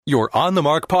Your On the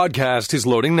Mark podcast is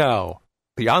loading now.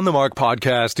 The On the Mark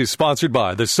podcast is sponsored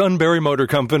by the Sunbury Motor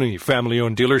Company,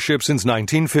 family-owned dealership since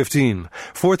 1915,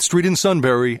 4th Street in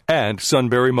Sunbury, and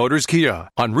Sunbury Motors Kia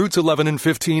on routes 11 and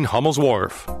 15 Hummel's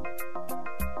Wharf.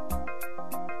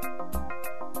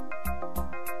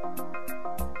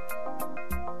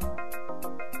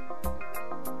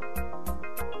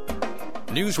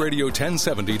 News Radio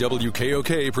 1070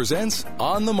 WKOK presents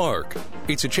On the Mark.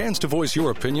 It's a chance to voice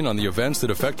your opinion on the events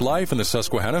that affect life in the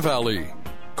Susquehanna Valley.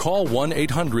 Call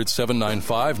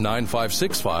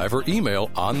 1-800-795-9565 or email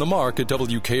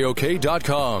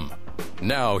onthemark@wkok.com.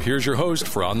 Now, here's your host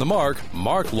for On the Mark,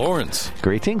 Mark Lawrence.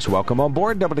 Greetings. Welcome on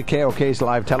board WKOK's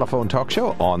live telephone talk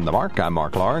show, On the Mark. I'm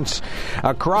Mark Lawrence.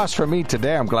 Across from me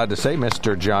today, I'm glad to say,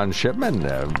 Mr. John Shipman,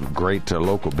 a great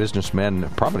local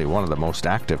businessman, probably one of the most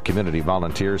active community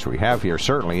volunteers we have here,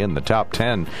 certainly in the top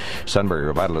 10,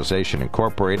 Sunbury Revitalization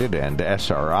Incorporated and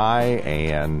SRI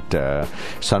and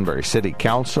Sunbury City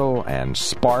Council and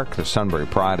SPARK, the Sunbury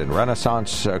Pride and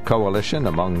Renaissance Coalition,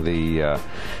 among the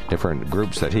different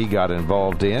groups that he got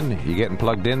involved in. You getting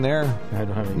plugged in there? I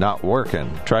don't have any. Not working.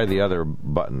 Try the other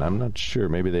button. I'm not sure.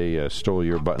 Maybe they stole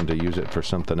your button to use it for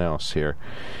something else here.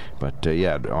 But,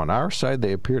 yeah, on our side,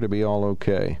 they appear to be all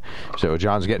okay. So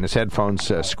John's getting his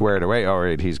headphones squared away. All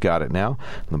right, he's got it now.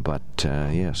 But,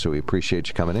 yeah, so we appreciate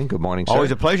you coming in. Good morning, sir.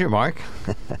 Always a pleasure, Mark.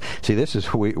 See, this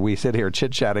is, we sit here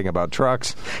chit-chatting about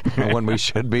trucks when we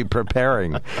should be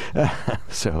preparing.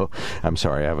 So I'm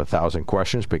sorry, I have 1,000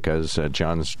 questions because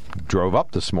John's drove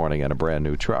up this morning in a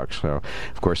brand-new truck. So,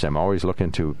 of course, I'm always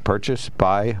looking to purchase,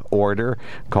 buy, order,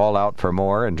 call out for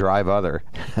more, and drive other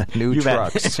new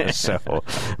trucks. So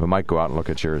we might go out and look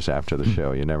at yours after the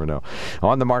show. You never know.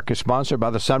 On the Mark is sponsored by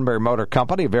the Sunbury Motor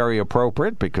Company. Very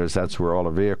appropriate because that's where all the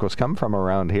vehicles come from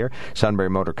around here. Sunbury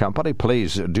Motor Company.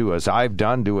 Please do as I've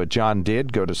done. Do what John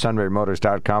did. Go to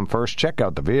sunburymotors.com first. Check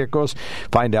out the vehicles.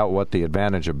 Find out what the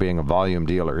advantage of being a volume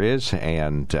dealer is,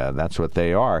 and that's what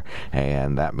they are.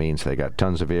 And that means they got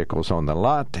tons of vehicles on the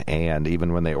lot, and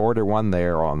even when they order one,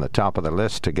 they're on the top of the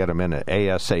list to get them in at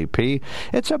ASAP.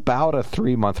 It's about a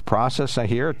 3-month process, I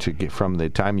hear, to get from the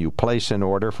time you place an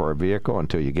order for a vehicle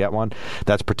until you get one.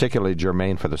 That's particularly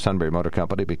germane for the Sunbury Motor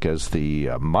Company because the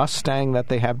Mustang that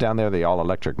they have down there, the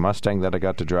all-electric Mustang that I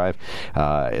got to drive,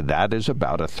 that is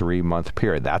about a 3-month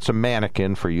period. That's a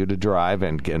mannequin for you to drive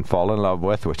and fall in love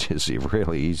with, which is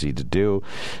really easy to do,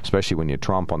 especially when you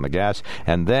tromp on the gas.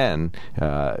 And then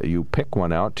you pick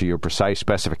one out to your precise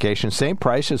specification. Same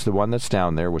price as the one that's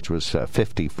down there, which was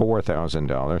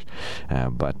 $54,000.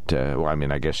 But well, I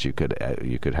mean, I guess you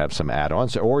could have some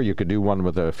add-ons, or you could do one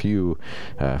with a few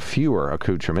fewer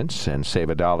accoutrements and save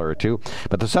 $1 or $2.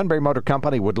 But the Sunbury Motor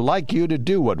Company would like you to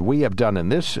do what we have done in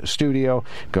this studio.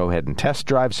 Go ahead and test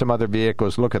drive some other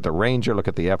vehicles. Look at the Ranger, look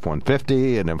at the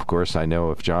F-150, and of course, I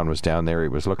know if John was down there, he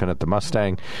was looking at the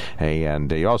Mustang,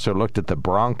 and he also looked at the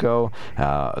Bronco.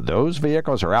 Those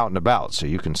vehicles are out and about, so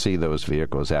you can see those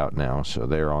vehicles out now, so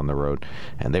they're on the road,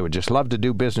 and they would just love to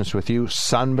do business with you.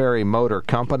 Sunbury Motor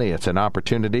Company, it's an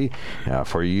opportunity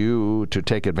for you to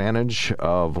take advantage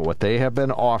of what they have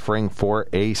been offering for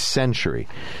a century,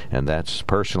 and that's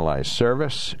personalized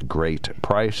service, great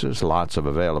prices, lots of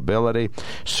availability,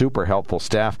 super helpful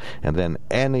staff, and then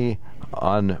any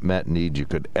unmet need you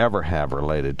could ever have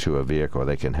related to a vehicle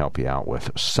they can help you out with.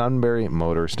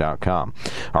 sunburymotors.com.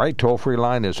 All right, toll-free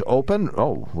line is open.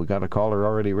 Oh, we got a caller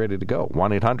already ready to go.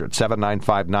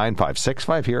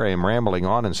 1-800-795-9565. Here I am rambling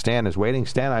on, and Stan is waiting.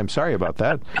 Stan, I'm sorry about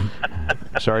that.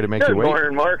 Sorry to make you wait. Good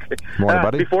morning, Mark. Morning,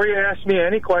 buddy. Before you ask me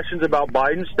any questions about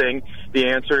Biden's thing, the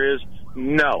answer is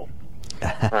no.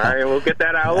 All right, we'll get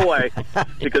that out of the way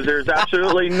because there's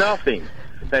absolutely nothing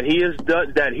that he has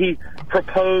done, that he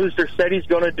proposed or said he's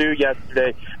going to do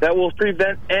yesterday that will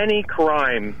prevent any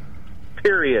crime,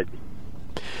 period.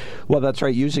 Well, that's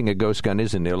right. Using a ghost gun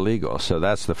isn't illegal, so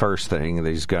that's the first thing.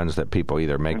 These guns that people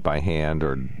either make by hand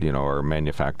or, are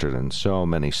manufactured in so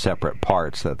many separate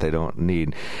parts that they don't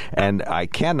need. And I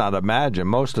cannot imagine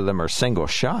most of them are single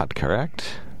shot,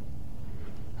 correct?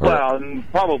 Well,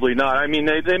 probably not. I mean,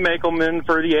 they make them in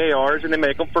for the ARs, and they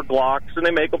make them for Glocks, and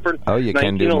they make them for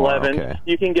 1911. Okay.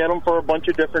 You can get them for a bunch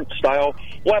of different style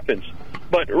weapons.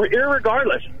 But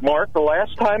irregardless, Mark, the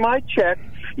last time I checked,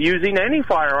 using any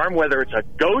firearm, whether it's a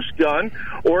ghost gun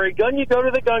or a gun you go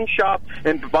to the gun shop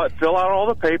and fill out all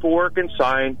the paperwork and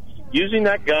sign, using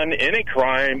that gun in a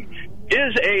crime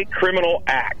is a criminal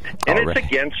act, and it's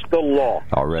against the law.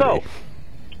 So,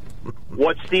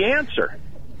 what's the answer?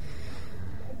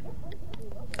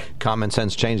 Common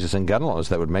sense changes in gun laws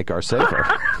that would make our safer.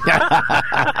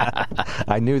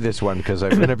 I knew this one because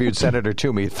I've interviewed Senator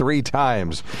Toomey 3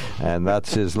 times, and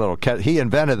that's his little he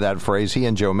invented that phrase, he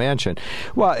and Joe Manchin.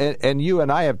 Well, and you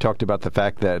and I have talked about the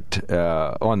fact that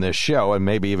on this show, and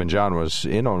maybe even John was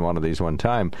in on one of these one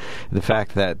time, the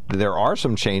fact that there are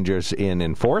some changes in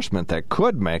enforcement that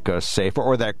could make us safer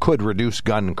or that could reduce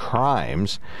gun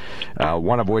crimes,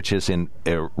 one of which is in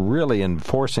really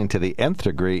enforcing to the nth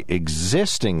degree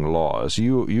existing laws.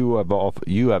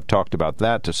 You have talked about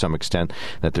that to some extent,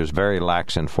 that there's very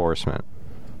lax enforcement.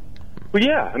 Well,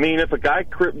 yeah. I mean, if a guy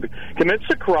commits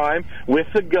a crime with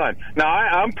a gun. Now,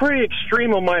 I'm pretty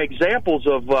extreme on my examples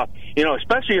of,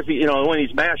 especially if, when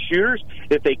these mass shooters,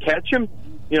 if they catch him,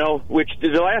 which the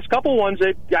last couple ones,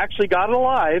 they actually got it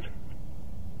alive,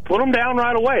 put him down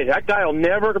right away. That guy will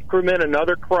never commit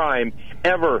another crime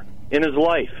ever in his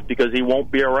life because he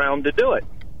won't be around to do it.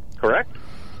 Correct?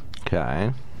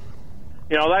 Okay.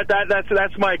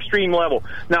 That's my extreme level.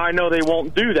 Now, I know they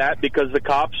won't do that because the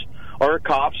cops are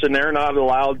cops and they're not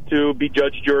allowed to be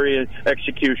judge, jury, and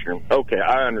executioner. Okay,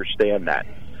 I understand that.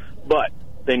 But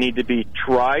they need to be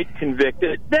tried,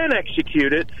 convicted, then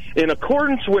executed in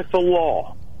accordance with the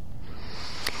law.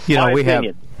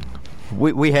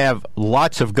 We have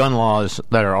lots of gun laws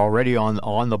that are already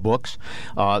on the books,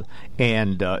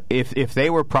 and if they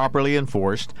were properly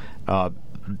enforced,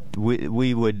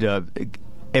 we would.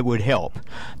 It would help.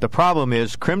 The problem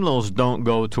is criminals don't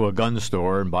go to a gun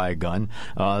store and buy a gun.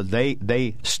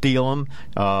 They steal them.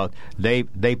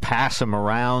 They pass them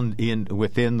around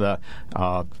within the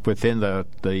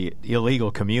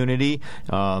illegal community.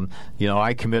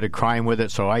 I commit a crime with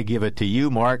it, so I give it to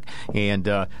you, Mark. And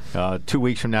 2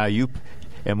 weeks from now, you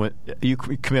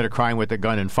commit a crime with a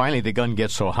gun, and finally the gun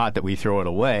gets so hot that we throw it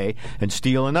away and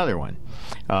steal another one.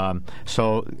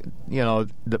 So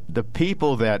the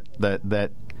people that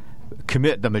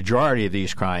commit the majority of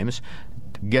these crimes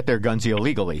get their guns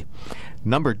illegally.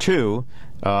 Number two,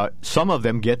 some of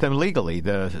them get them legally.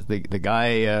 The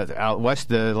guy out west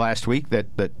last week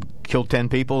that killed 10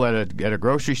 people at a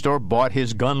grocery store bought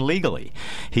his gun legally.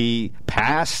 He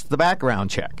passed the background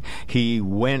check. He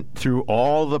went through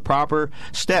all the proper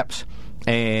steps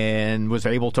and was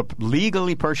able to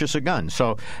legally purchase a gun.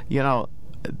 So,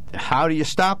 how do you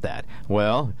stop that?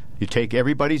 Well, you take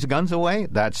everybody's guns away.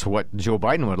 That's what Joe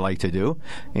Biden would like to do,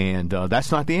 and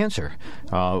that's not the answer.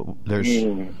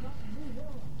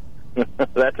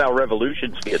 That's how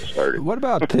revolutions get started. What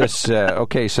about this?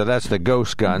 Okay, so that's the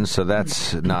ghost gun, so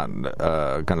that's not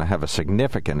going to have a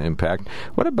significant impact.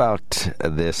 What about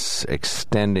this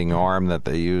extending arm that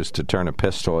they use to turn a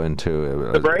pistol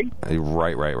into... the brace?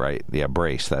 Right. Yeah,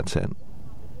 brace, that's it.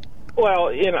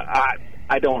 Well,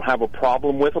 I don't have a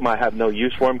problem with them. I have no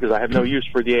use for them because I have no use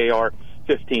for the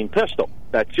AR-15 pistol.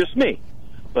 That's just me.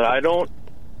 But I don't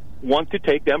want to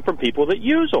take them from people that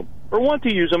use them or want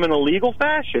to use them in a legal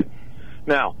fashion.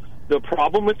 Now, the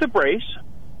problem with the brace,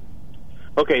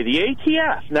 okay, the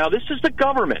ATF, now this is the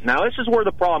government. Now, this is where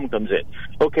the problem comes in.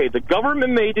 Okay, the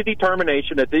government made the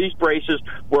determination that these braces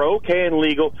were okay and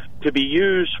legal to be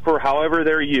used for however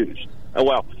they're used.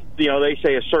 Well, they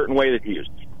say a certain way that they're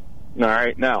used. All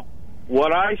right, now,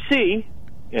 what I see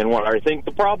and what I think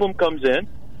the problem comes in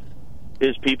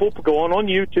is people going on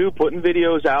YouTube, putting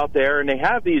videos out there, and they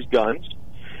have these guns,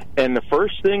 and the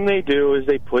first thing they do is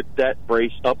they put that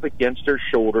brace up against their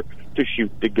shoulder to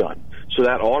shoot the gun. So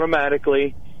that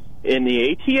automatically, in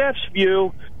the ATF's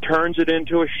view, turns it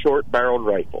into a short-barreled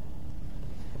rifle.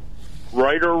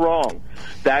 Right or wrong.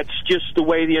 That's just the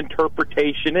way the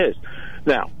interpretation is.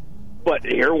 Now, but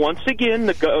here, once again,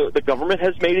 the government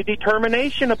has made a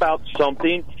determination about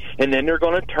something, and then they're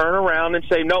going to turn around and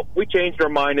say, nope, we changed our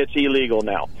mind, it's illegal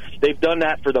now. They've done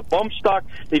that for the bump stock.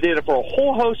 They did it for a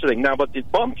whole host of things. Now, but the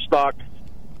bump stock,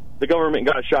 the government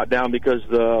got shot down because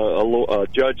the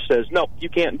judge says, nope, you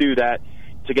can't do that.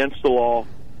 It's against the law.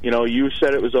 You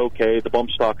said it was okay. The bump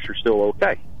stocks are still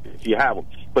okay if you have them.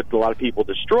 But a lot of people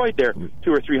destroyed their $200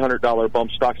 or $300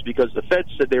 bump stocks because the feds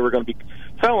said they were going to be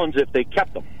felons if they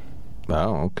kept them.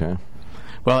 Oh, okay.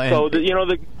 Well, so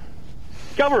the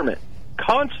government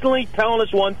constantly telling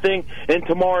us one thing, and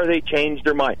tomorrow they change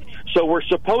their mind. So we're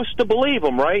supposed to believe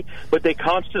them, right? But they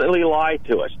constantly lie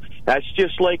to us. That's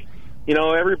just like,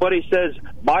 everybody says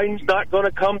Biden's not going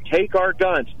to come take our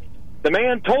guns. The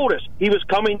man told us he was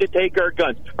coming to take our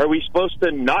guns. Are we supposed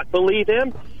to not believe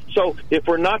him? So if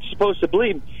we're not supposed to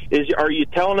believe him, are you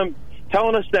telling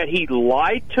us that he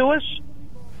lied to us?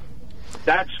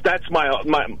 That's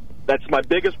my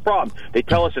biggest problem. They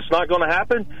tell us it's not going to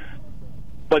happen,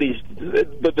 but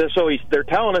they're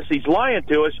telling us he's lying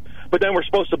to us, but then we're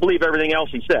supposed to believe everything else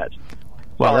he says.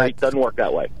 Well, Sorry, it doesn't work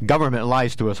that way. Government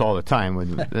lies to us all the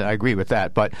time. I agree with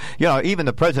that. But, even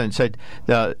the president said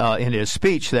in his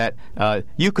speech that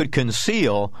you could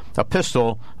conceal a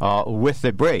pistol with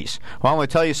the brace. Well, I'm going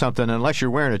to tell you something. Unless you're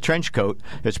wearing a trench coat,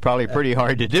 it's probably pretty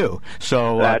hard to do.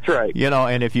 So that's right.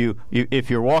 And if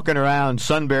you're walking around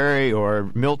Sunbury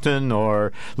or Milton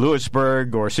or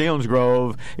Lewisburg or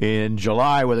Selinsgrove in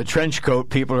July with a trench coat,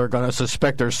 people are going to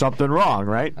suspect there's something wrong,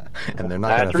 right? And they're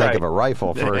not going to think of a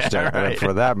rifle first, right.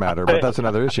 For that matter. But that's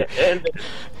another issue. And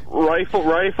rifle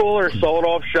or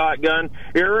sawed-off shotgun,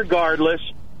 irregardless,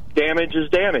 damage is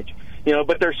damage.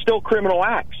 But there's still criminal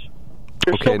acts.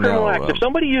 There's still criminal acts. If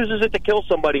somebody uses it to kill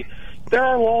somebody, there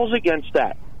are laws against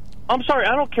that. I'm sorry,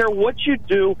 I don't care what you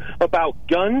do about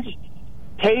guns.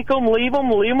 Take them, leave them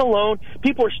alone.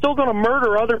 People are still going to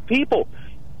murder other people.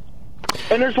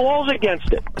 And there's laws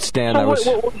against it. Stan, I was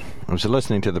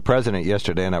listening to the president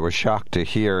yesterday, and I was shocked to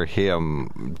hear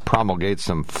him promulgate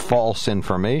some false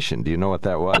information. Do you know what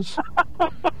that was?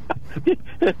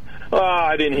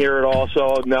 I didn't hear it all,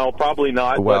 so no, probably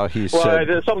not. Well, he said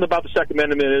something about the Second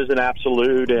Amendment is an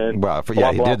absolute, and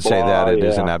he did say that it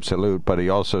is an absolute, but he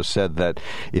also said that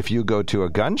if you go to a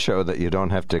gun show, that you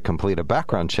don't have to complete a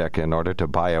background check in order to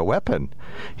buy a weapon.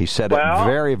 He said it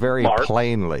very, very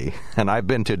plainly, and I've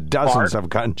been to dozens of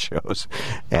gun shows,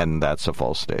 and that's a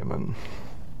false statement.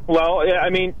 Well, I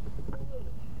mean,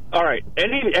 all right,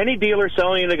 any dealer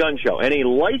selling in a gun show, any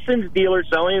licensed dealer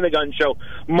selling in a gun show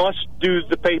must do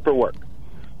the paperwork.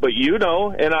 But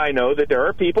and I know that there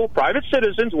are people, private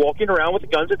citizens, walking around with the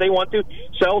guns that they want to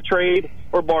sell, trade,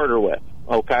 or barter with,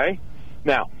 okay?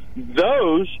 Now,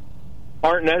 those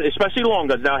aren't, especially long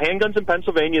guns. Now, handguns in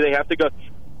Pennsylvania, they have to go,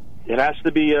 it has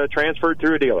to be transferred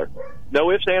through a dealer. No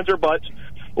ifs, ands, or buts,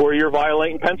 or you're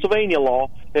violating Pennsylvania law,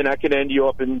 and that could end you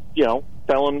up in,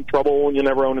 felon trouble, and you'll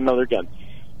never own another gun.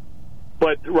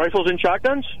 But rifles and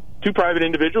shotguns, two private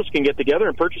individuals can get together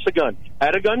and purchase a gun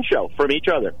at a gun show from each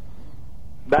other.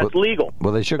 That's legal.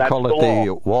 Well, they should call it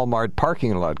the Walmart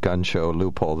parking lot gun show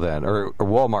loophole then, or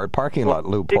Walmart parking lot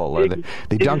loophole, or the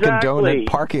Dunkin' Donut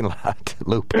parking lot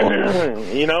loophole.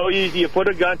 You put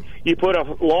a gun, you put a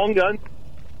long gun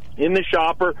in the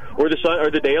shopper or the Sun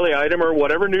or the Daily Item or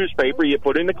whatever newspaper. You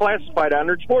put in the classified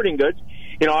under sporting goods.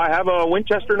 I have a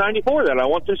Winchester 94 that I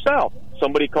want to sell.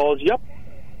 Somebody calls you up.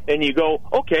 And you go,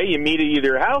 okay, you meet at either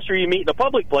your house or you meet in a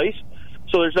public place.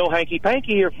 So there's no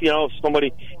hanky-panky. If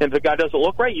the guy doesn't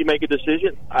look right, you make a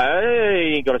decision. I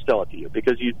ain't going to sell it to you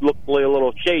because you look a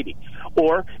little shady.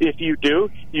 Or if you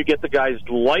do, you get the guy's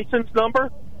license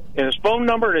number and his phone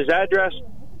number and his address,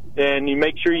 and you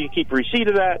make sure you keep a receipt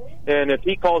of that. And if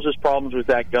he causes problems with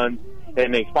that gun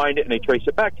and they find it and they trace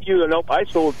it back to you, nope, I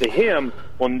sold it to him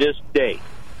on this day.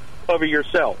 Cover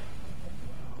yourself.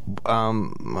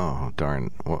 Oh, darn.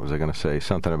 What was I going to say?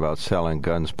 Something about selling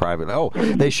guns privately. Oh,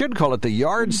 they should call it the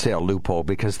yard sale loophole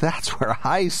because that's where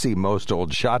I see most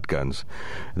old shotguns.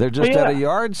 They're just at a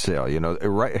yard sale,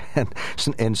 right?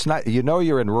 And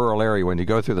you're in rural area when you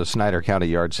go through the Snyder County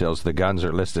yard sales, the guns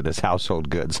are listed as household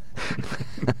goods.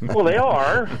 Well, they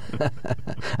are.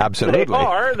 Absolutely. They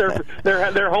are.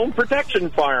 They're home protection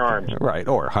firearms. Right.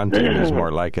 Or hunting is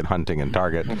more like it. Hunting and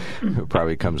target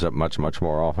probably comes up much, much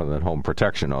more often than home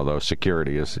protection, although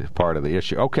security is part of the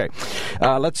issue. Okay,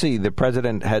 let's see. The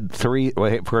president had three.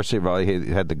 Well, first of all, he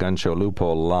had the gun show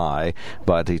loophole lie,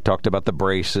 but he talked about the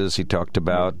braces. He talked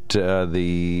about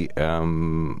the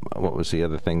what was the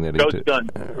other thing that he ghost gun?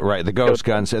 Right, the ghost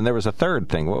guns, and there was a third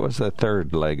thing. What was the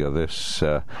third leg of this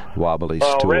wobbly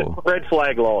stool? Red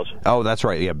flag laws. Oh, that's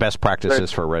right. Yeah, best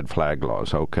practices for red flag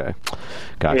laws. Okay,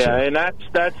 gotcha. Yeah, and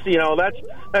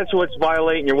that's what's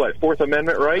violating your Fourth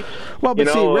Amendment rights. Well, but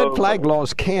see, red flag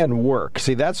laws can work.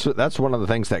 See, that's one of the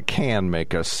things that can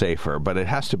make us safer, but it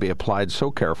has to be applied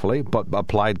so carefully. But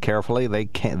applied carefully,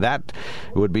 that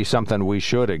would be something we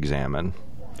should examine.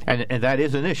 And that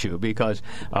is an issue because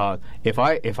if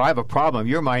I have a problem,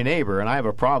 you're my neighbor, and I have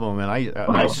a problem, and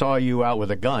I saw you out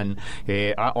with a gun.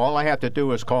 All I have to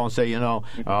do is call and say,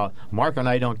 Mark and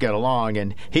I don't get along,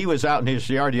 and he was out in his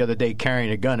yard the other day carrying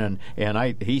a gun,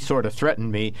 and he sort of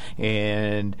threatened me,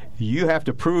 and you have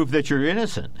to prove that you're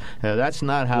innocent. That's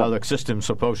not how the system's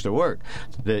supposed to work.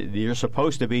 You're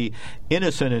supposed to be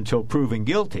innocent until proven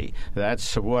guilty.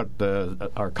 That's what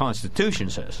our Constitution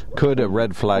says. Could a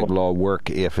red flag law work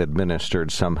if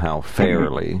administered somehow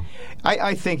fairly?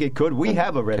 I think it could. We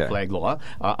have a red flag law.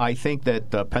 I think that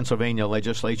the Pennsylvania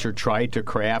legislature tried to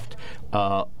craft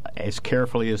as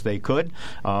carefully as they could.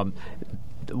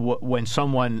 When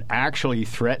someone actually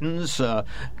threatens a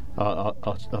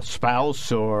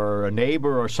spouse or a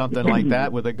neighbor or something like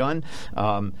that with a gun,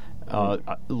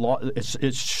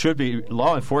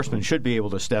 law enforcement should be able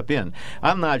to step in.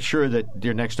 I'm not sure that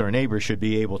your next door neighbor should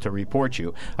be able to report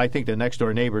you. I think the next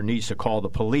door neighbor needs to call the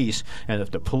police, and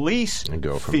if the police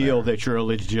feel that you're a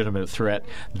legitimate threat,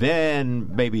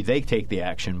 then maybe they take the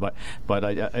action. But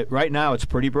right now it's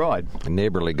pretty broad.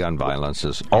 Neighborly gun violence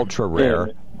is ultra rare.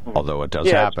 Although it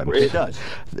does happen. It does.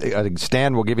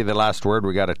 Stan, we'll give you the last word.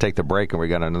 We got to take the break, and we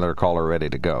got another caller ready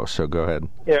to go. So go ahead.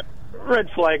 Yeah, red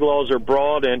flag laws are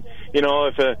broad, and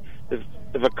if a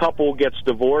couple gets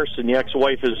divorced and the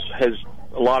ex-wife has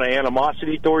a lot of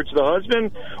animosity towards the husband,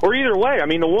 or either way, I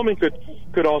mean, the woman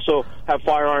could also have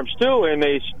firearms too, and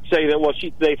they say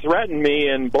that they threatened me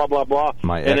and blah blah blah,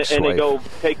 and they go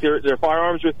take their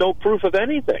firearms with no proof of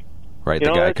anything. Right,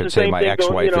 the guy could say my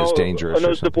ex-wife is dangerous. On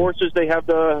those divorces, they have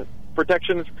the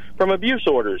protection from abuse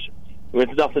orders, with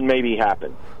nothing maybe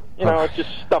happen. It's just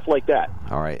stuff like that.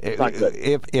 All right.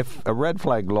 If a red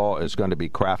flag law is going to be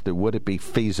crafted, would it be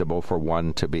feasible for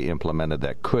one to be implemented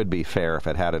that could be fair if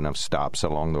it had enough stops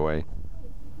along the way?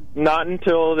 Not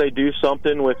until they do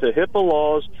something with the HIPAA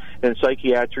laws and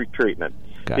psychiatric treatment.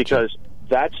 Gotcha. Because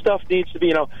that stuff needs to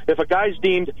be, if a guy's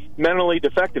deemed mentally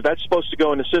defective, that's supposed to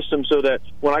go in the system so that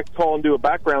when I call and do a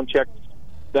background check,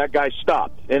 that guy's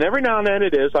stopped. And every now and then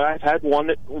it is. I've had one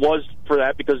that was for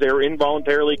that because they were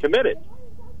involuntarily committed.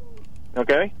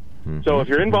 Okay? Mm-hmm. So if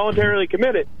you're involuntarily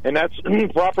committed and that's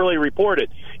properly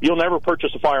reported, you'll never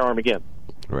purchase a firearm again.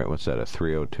 Right. What's that, a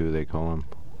 302 they call them?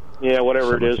 Yeah,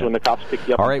 whatever it is when the cops pick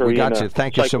you up. All right, we got you.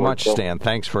 Thank you so much, Stan.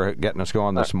 Thanks for getting us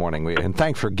going this morning. And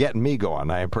thanks for getting me going.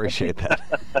 I appreciate that.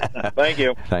 Thank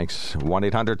you. Thanks.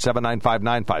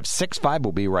 1-800-795-9565.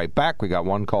 We'll be right back. We got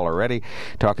one call already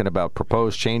talking about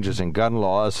proposed changes in gun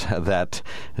laws that,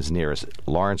 as near as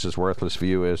Lawrence's worthless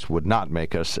view is, would not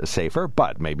make us safer.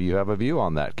 But maybe you have a view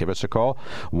on that. Give us a call.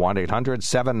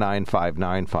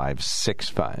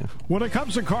 1-800-795-9565. When it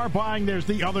comes to car buying, there's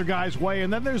the other guy's way,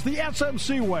 and then there's the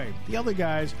SMC way. The other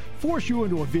guys force you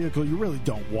into a vehicle you really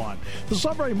don't want. The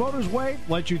Sunbury Motors way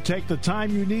lets you take the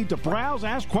time you need to browse,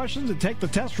 ask questions, and take the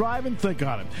test drive and think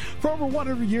on it. For over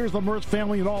 100 years, the Mertz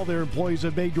family and all their employees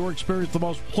have made your experience the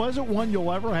most pleasant one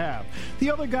you'll ever have. The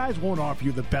other guys won't offer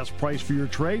you the best price for your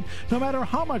trade, no matter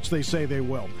how much they say they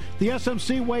will. The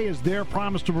SMC way is their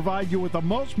promise to provide you with the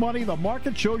most money the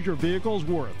market shows your vehicle is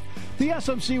worth. The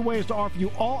SMC way is to offer you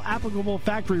all applicable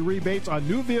factory rebates on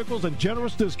new vehicles and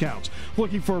generous discounts.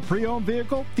 Looking for a pre-owned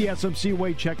vehicle? The SMC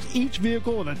way checks each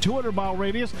vehicle in a 200-mile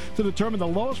radius to determine the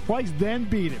lowest price, then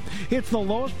beat it. It's the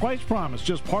lowest price promise,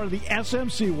 just part of the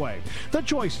SMC way. The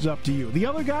choice is up to you, the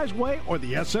other guy's way or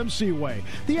the SMC way.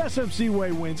 The SMC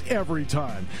way wins every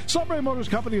time. Sunbury Motors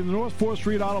Company in the North 4th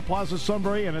Street Auto Plaza,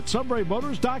 Sunbury, and at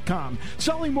sunburymotors.com.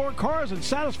 Selling more cars and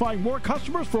satisfying more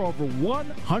customers for over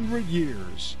 100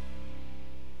 years.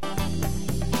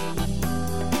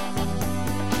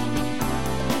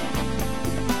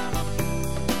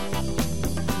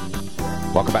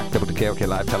 Welcome back to the KOK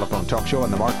Live Telephone Talk Show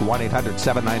on the Mark.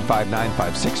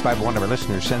 1-800-795-9565. One of our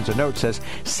listeners sends a note, says,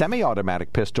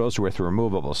 semi-automatic pistols with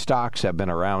removable stocks have been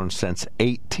around since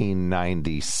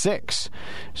 1896,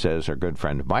 says our good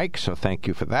friend Mike, so thank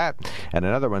you for that. And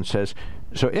another one says,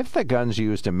 so if the guns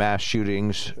used in mass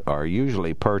shootings are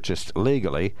usually purchased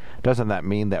legally, doesn't that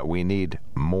mean that we need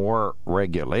more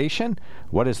regulation?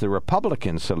 What is the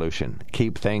Republican solution?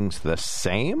 Keep things the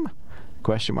same?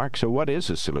 Question mark. So what is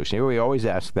the solution? We always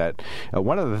ask that.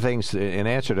 One of the things in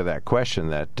answer to that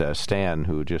question that Stan,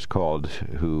 who just called,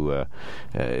 who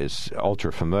is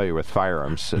ultra familiar with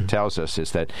firearms, tells us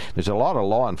is that there's a lot of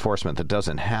law enforcement that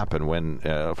doesn't happen when,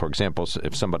 for example,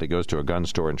 if somebody goes to a gun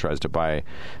store and tries to buy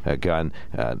a gun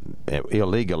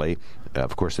illegally,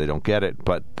 of course, they don't get it,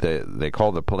 but they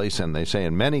call the police and they say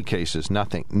in many cases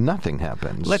nothing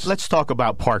happens. Let's talk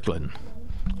about Parkland.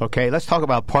 Okay, let's talk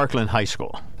about Parkland High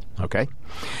School. Okay,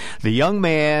 the young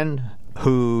man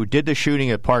who did the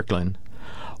shooting at Parkland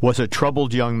was a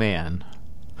troubled young man.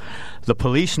 The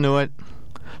police knew it.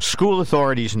 School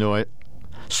authorities knew it.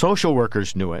 Social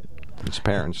workers knew it. His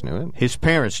parents knew it. His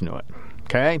parents knew it.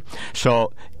 Okay,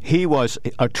 so he was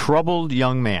a troubled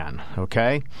young man.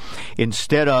 Okay,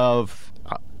 instead of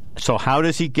so how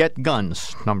does he get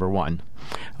guns? Number one,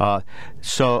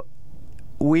 so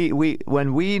we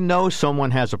when we know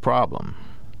someone has a problem.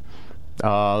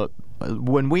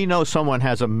 When we know someone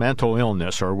has a mental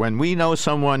illness or when we know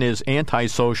someone is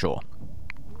antisocial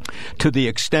to the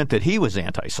extent that he was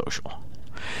antisocial,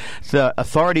 the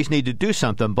authorities need to do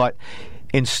something. But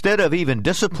instead of even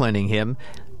disciplining him,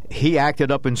 he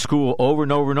acted up in school over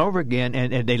and over and over again,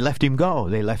 and they let him go.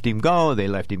 They let him go.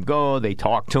 They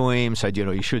talked to him, said,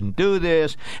 you shouldn't do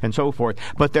this, and so forth.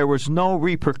 But there was no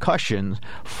repercussions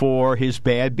for his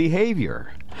bad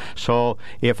behavior. So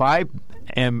if I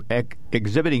am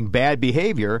exhibiting bad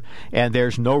behavior and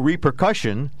there's no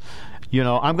repercussion,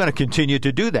 I'm going to continue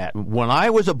to do that. When I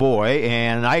was a boy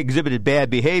and I exhibited bad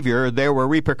behavior, there were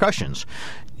repercussions.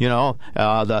 The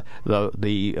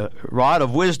rod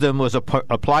of wisdom was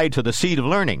applied to the seed of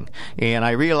learning, and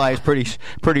I realized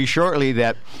pretty shortly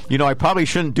that I probably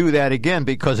shouldn't do that again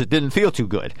because it didn't feel too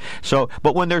good. So,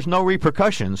 but when there's no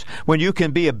repercussions, when you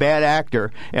can be a bad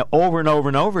actor over and over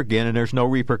and over again, and there's no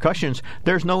repercussions,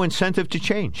 there's no incentive to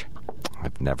change.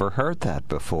 I've never heard that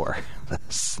before.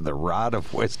 The rod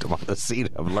of wisdom on the seed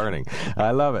of learning.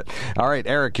 I love it. All right,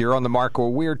 Eric, you're on the mark.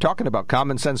 Well, we're talking about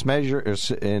common sense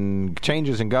measures in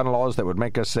changes in gun laws that would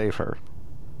make us safer.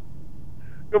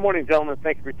 Good morning, gentlemen.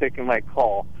 Thank you for taking my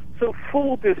call. So,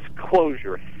 full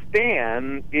disclosure,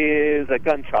 Stan is a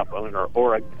gun shop owner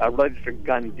or a registered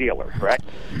gun dealer, correct?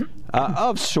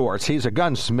 Of sorts. He's a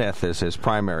gunsmith is his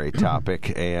primary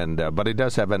topic, and but he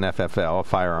does have an FFL, a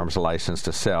firearms license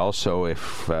to sell, so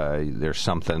if there's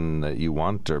something that you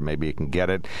want or maybe you can get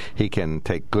it, he can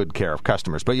take good care of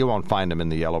customers. But you won't find him in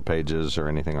the yellow pages or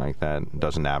anything like that.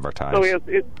 Doesn't advertise. So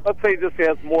let's say this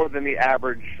has more than the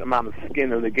average amount of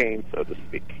skin in the game, so to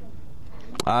speak.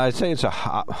 I'd say it's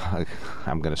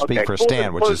I'm going to speak for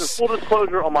Stan, which is... Full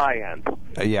disclosure on my end.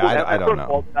 I don't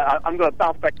know. I'm going to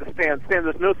bounce back to Stan. Stan,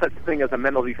 there's no such thing as a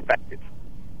mental defective.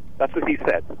 That's what he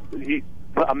said.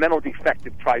 A mental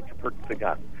defective tried to purchase a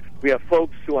gun. We have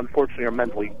folks who unfortunately are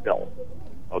mentally ill.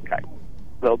 Okay.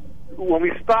 So when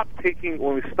we stop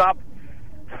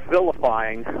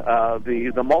vilifying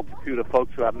the multitude of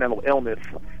folks who have mental illness,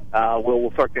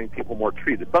 we'll start getting people more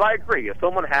treated. But I agree. If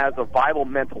someone has a vital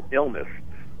mental illness,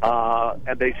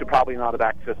 and they should probably not have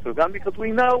access to a gun, because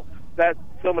we know that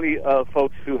so many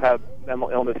folks who have mental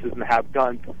illnesses and have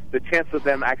guns, the chance of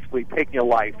them actually taking a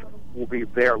life will be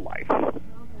their life,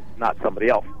 not somebody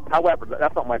else. However,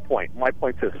 that's not my point. My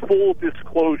point is full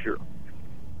disclosure.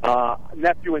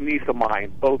 Nephew and niece of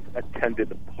mine both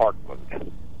attended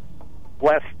Parkland.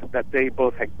 Blessed that they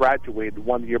both had graduated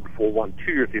 1 year before,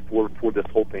 2 years before this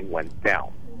whole thing went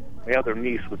down. My other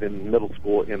niece was in middle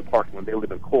school in Parkland. They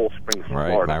live in Coral Springs,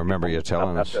 Florida. Right, I remember you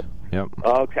telling us. Yep.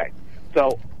 Okay,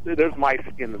 so there's my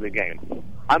skin in the game.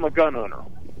 I'm a gun owner.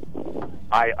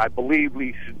 I believe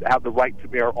we should have the right to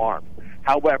bear arms.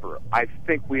 However, I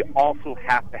think we also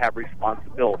have to have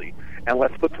responsibility. And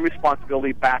let's put the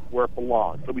responsibility back where it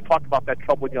belongs. So we talked about that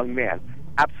troubled young man.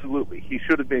 Absolutely. He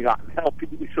should have been gotten help.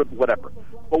 He should, whatever.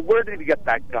 But where did he get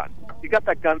that gun? He got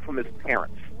that gun from his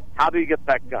parents. How did he get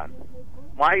that gun?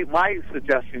 My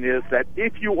suggestion is that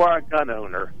if you are a gun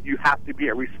owner, you have to be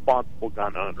a responsible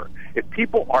gun owner. If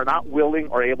people are not willing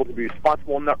or able to be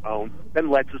responsible on their own, then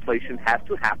legislation has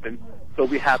to happen so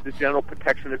we have the general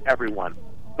protection of everyone.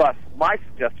 Thus, my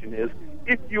suggestion is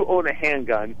if you own a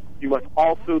handgun, you must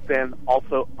also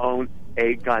own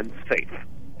a gun safe.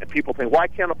 And people think, well, I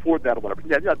can't afford that or whatever.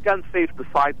 Yeah, gun safe the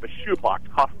size of a shoebox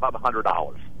costs about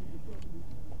 $100.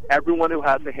 Everyone who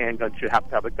has a handgun should have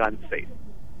to have a gun safe.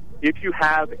 If you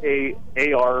have a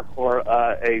AR or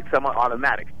a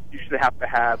semi-automatic, you should have to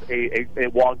have a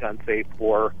wall gun safe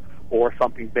or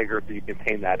something bigger so you can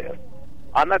contain that in.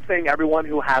 I'm not saying everyone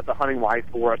who has a hunting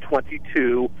rifle or a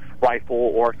 .22 rifle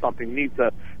or something needs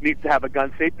to have a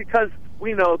gun safe, because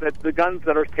we know that the guns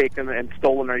that are taken and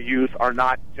stolen or used are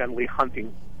not generally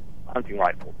hunting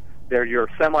rifles. They're your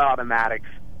semi-automatics,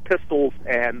 pistols,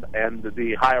 and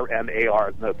the higher-end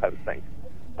ARs and those types of things.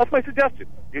 That's my suggestion.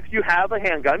 If you have a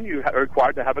handgun, you are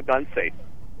required to have a gun safe.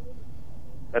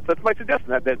 That's my suggestion.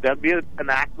 That'd be an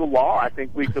act of law I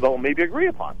think we could all maybe agree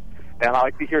upon. And I'd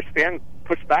like to hear Stan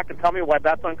push back and tell me why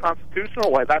that's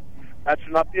unconstitutional, why that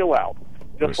should not be allowed.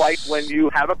 Just like when you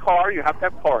have a car, you have to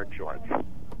have car insurance.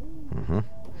 Mm-hmm.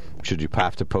 Should you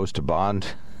have to post a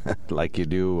bond like you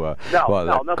do? No.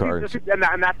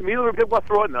 And that's immediately people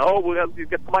throw it. No, we'll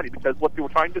get the money, because what they were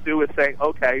trying to do is say,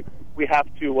 okay, we have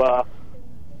to,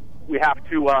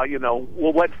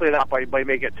 we'll legislate out by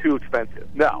making it too expensive.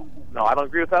 No, I don't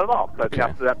agree with that at all. Because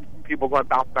after that, people are going to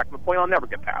bounce back to the point I'll never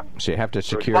get past. So you have to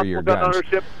secure your guns.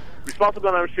 Responsible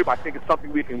gun ownership, I think, is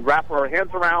something we can wrap our hands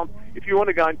around. If you own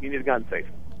a gun, you need a gun safe.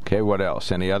 Okay, what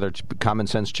else? Any other common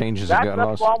sense changes in gun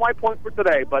laws? That's all my points for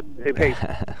today, but hey,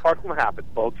 Parkland happened,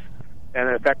 folks, and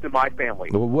it affected my family.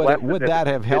 Well, would that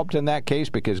have helped in that case,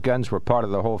 because guns were part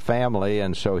of the whole family,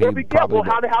 and so he probably... Well,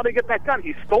 how did he get that gun?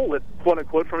 He stole it,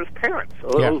 quote-unquote, from his parents. It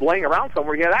was laying around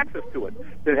somewhere. He had access to it.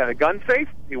 They had a gun safe.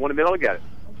 He wouldn't have been able to get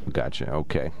it. Gotcha.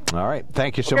 Okay. All right.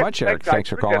 Thank you so Okay, much, Eric. thanks, guys. Thanks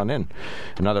for calling in.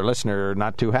 Another listener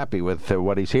not too happy with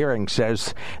what he's hearing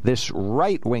says, this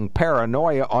right-wing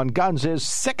paranoia on guns is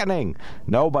sickening.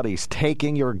 Nobody's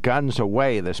taking your guns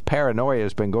away. This paranoia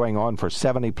has been going on for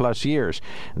 70-plus years.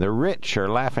 The rich are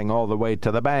laughing all the way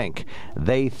to the bank.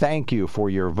 They thank you for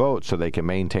your vote so they can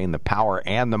maintain the power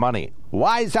and the money.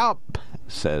 Wise up,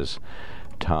 says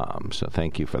Tom. So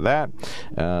thank you for that.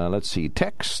 Let's see.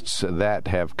 Texts that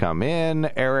have come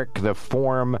in. Eric, the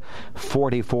Form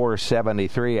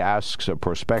 4473 asks a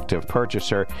prospective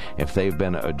purchaser if they've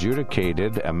been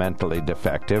adjudicated a mentally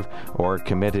defective or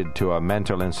committed to a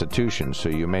mental institution. So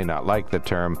you may not like the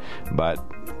term, but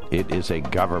it is a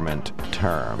government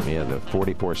term. Yeah, the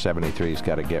 4473's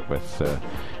got to get with the...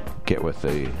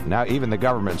 Now even the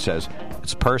government says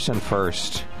it's person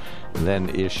first, then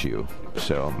issue.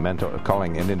 So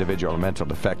calling an individual mental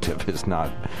defective is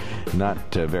not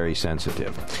very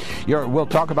sensitive. We'll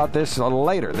talk about this a little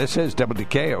later. This is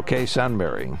WKOK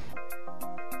Sunbury.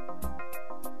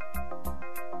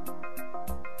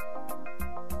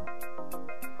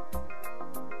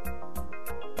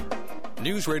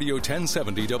 News Radio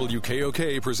 1070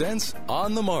 WKOK presents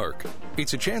On the Mark.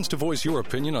 It's a chance to voice your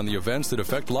opinion on the events that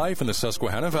affect life in the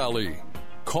Susquehanna Valley.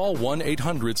 Call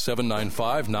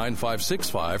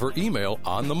 1-800-795-9565 or email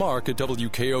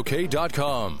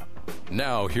onthemark@wkok.com.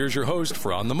 Now, here's your host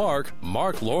for On the Mark,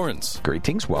 Mark Lawrence.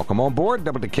 Greetings. Welcome on board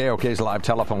WKOK's live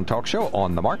telephone talk show,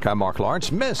 On the Mark. I'm Mark Lawrence.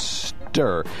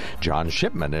 Mr. John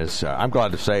Shipman is, I'm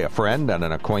glad to say, a friend and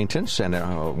an acquaintance and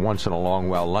a once in a long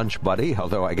while lunch buddy,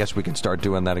 although I guess we can start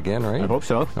doing that again, right? I hope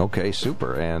so. Okay,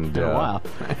 super. And been a while.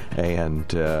 And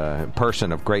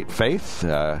person of great faith.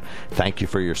 Thank you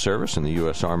for your service in the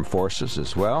U.S. Armed Forces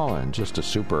as well, and just a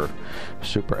super,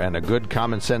 and a good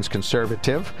common sense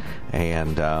conservative.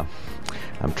 And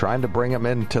I'm trying to bring him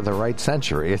into the right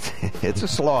century. It's a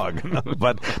slog,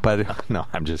 but no,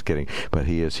 I'm just kidding. But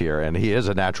he is here, and he is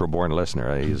a natural born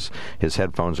listener. His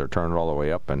headphones are turned all the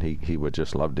way up, and he would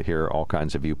just love to hear all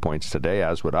kinds of viewpoints today,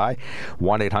 as would I.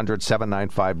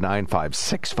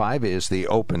 1-800-795-9565 is the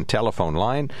open telephone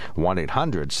line.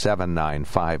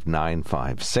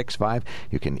 1-800-795-9565.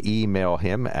 You can email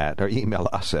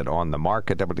us at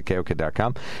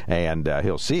onthemark@wkok.com, and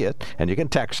he'll see it. And you can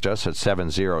text us at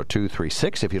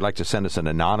 70236. If you'd like to send us an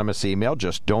anonymous email,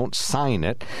 just don't sign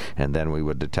it, and then we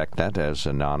would detect that as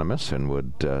anonymous and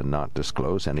would not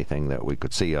disclose anything that we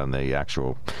could see on the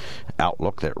actual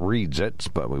Outlook that reads it,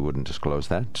 but we wouldn't disclose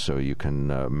that. So you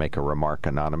can make a remark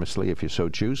anonymously if you so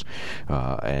choose,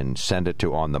 and send it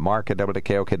to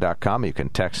onthemark@wkok.com. You can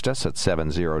text us at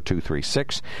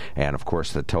 70236, and of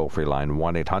course the toll-free line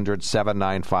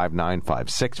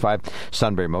 1-800-795-9565.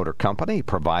 Sunbury Motor Company,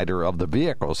 provider of the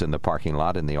vehicles in the parking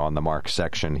lot in the On the Mark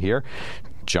section here.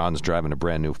 John's driving a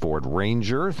brand new Ford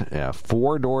Ranger, a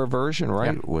 4-door version,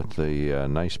 right? Yep. With the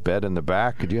nice bed in the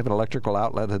back. Do you have an electrical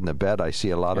outlet in the bed? I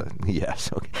see a lot of...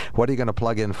 Yes. Okay. What are you going to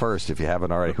plug in first if you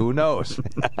haven't already? Who knows?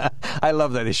 I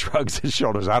love that he shrugs his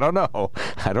shoulders. I don't know.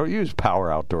 I don't use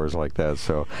power outdoors like that.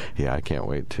 So, yeah, I can't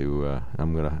wait to...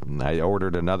 I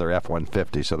ordered another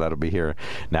F-150, so that'll be here.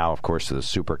 Now, of course, the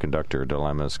superconductor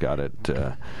dilemma's got it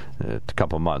a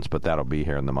couple months, but that'll be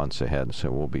here in the months ahead,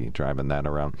 so we'll be driving that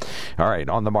around. All right.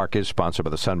 On the Mark is sponsored by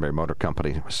the Sunbury Motor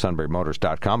Company,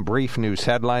 sunburymotors.com. Brief news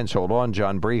headlines. Hold on,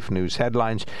 John. Brief news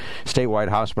headlines. Statewide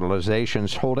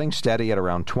hospitalizations holding steady at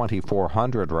around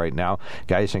 2,400 right now.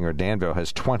 Geisinger Danville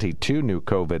has 22 new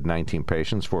COVID-19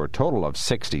 patients for a total of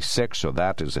 66, so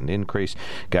that is an increase.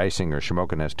 Geisinger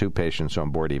Shamokin has 2 patients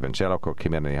on board. Evangelical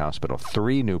Community Hospital,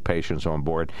 3 new patients on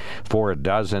board for a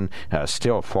dozen.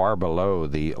 Still far below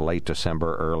the late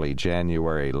December, early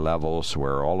January levels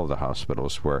where all of the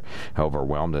hospitals were overwhelmed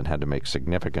and had to make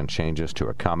significant changes to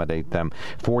accommodate them.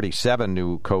 47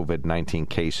 new COVID-19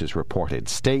 cases reported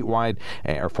statewide,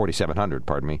 or 4,700,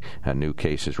 new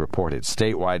cases reported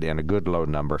statewide, and a good low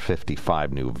number,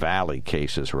 55 new Valley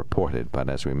cases reported. But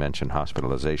as we mentioned,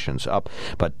 hospitalizations up,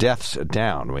 but deaths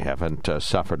down. We haven't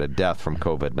suffered a death from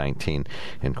COVID-19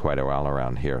 in quite a while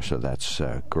around here, so that's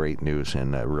great news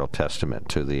and a real testament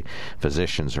to the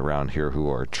physicians around here who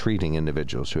are treating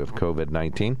individuals who have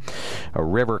COVID-19. A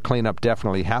river cleanup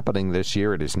definitely happening this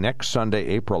year. It is next Sunday,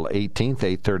 April 18th,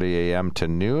 8:30 a.m. to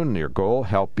noon. Your goal,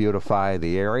 help beautify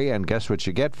the area, and guess what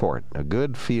you get for it? A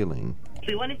good feeling. If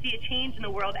we want to see a change in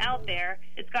the world out there,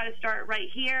 it's got to start right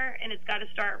here, and it's got to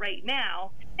start right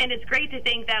now. And it's great to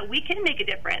think that we can make a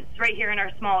difference right here in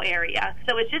our small area.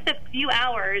 So it's just a few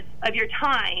hours of your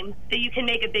time that you can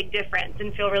make a big difference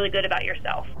and feel really good about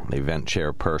yourself. The event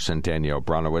chairperson, Danielle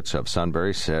Bronowitz of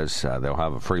Sunbury, says they'll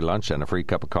have a free lunch and a free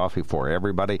cup of coffee for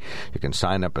everybody. You can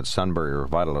sign up at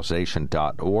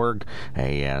sunburyrevitalization.org,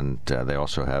 and they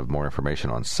also have more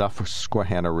information on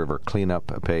Susquehanna River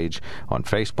Cleanup page on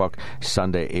Facebook,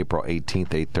 Sunday, April 18th,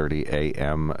 8:30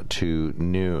 a.m. to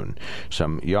noon.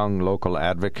 Some young local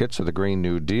advocates of the Green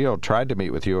New Deal tried to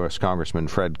meet with U.S. Congressman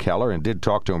Fred Keller and did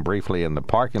talk to him briefly in the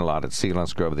parking lot at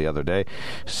Selinsgrove the other day.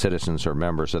 Citizens or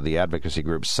members of the advocacy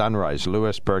group Sunrise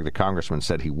Lewisburg. The congressman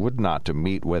said he would not to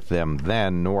meet with them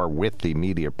then, nor with the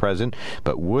media present,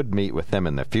 but would meet with them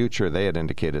in the future. They had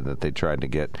indicated that they tried to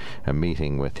get a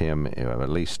meeting with him at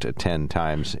least 10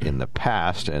 times in the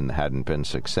past and hadn't been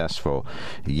successful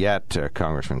yet.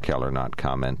 Congressman Keller not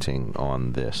commenting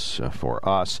on this for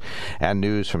us. And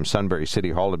news from Sunbury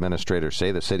City Hall administrators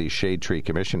say the city's Shade Tree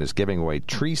Commission is giving away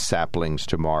tree saplings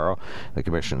tomorrow. The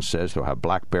commission says they'll have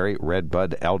blackberry,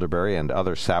 redbud, elderberry, and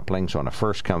other saplings on a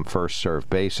first-come, first-served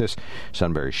basis.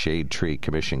 Sunbury Shade Tree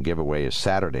Commission giveaway is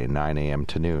Saturday, 9 a.m.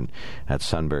 to noon at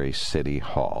Sunbury City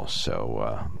Hall.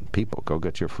 So people, go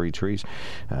get your free trees.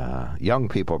 Young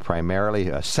people primarily.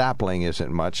 A sapling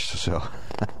isn't much, so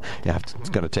it's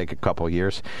going to take a couple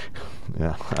years.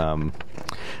 Yeah.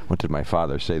 What did my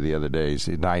father say the other day? He's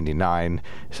 99,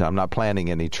 so I'm not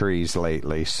planting any trees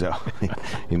lately, so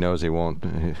he knows he won't.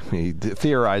 He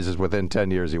theorizes within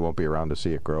 10 years he won't be around to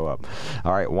see it grow up.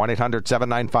 All right,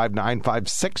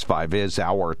 1-800-795-9565 is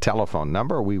our telephone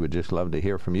number. We would just love to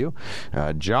hear from you.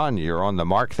 John, you're on the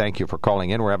mark. Thank you for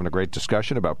calling in. We're having a great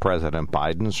discussion about President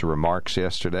Biden's remarks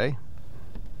yesterday.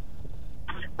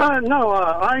 I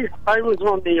was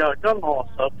on the gun law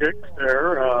subject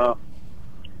there.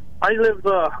 I live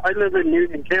in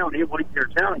Union County,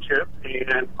 Whitefield Township,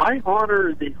 and I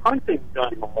honor the hunting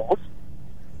gun laws.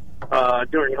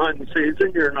 During hunting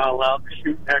season, you're not allowed to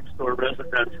shoot next to a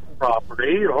residential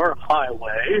property or a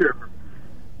highway.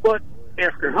 But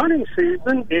after hunting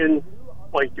season in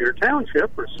Whitefield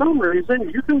Township, for some reason,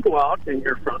 you can go out in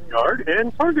your front yard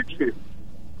and target shoot,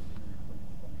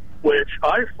 which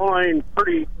I find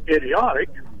pretty idiotic,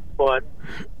 but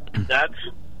that's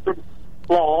the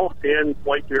law in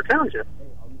Whitefield Township.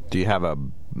 Do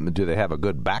they have a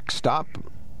good backstop?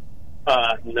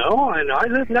 No, and I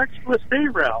live next to a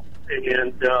state route,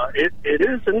 and it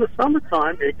is in the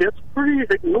summertime. It gets pretty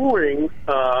annoying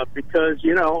because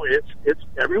it's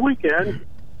every weekend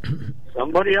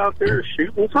somebody out there is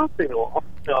shooting something off.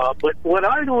 But what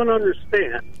I don't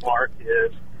understand, Mark,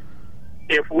 is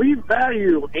if we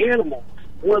value animals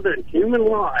more than human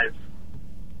lives,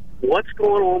 what's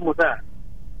going on with that?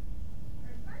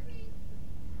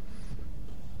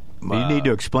 You need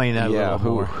to explain that a little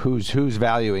more. Who's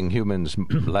valuing humans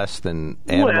less than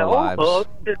animal lives?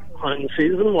 It's hunting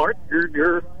season, Mark.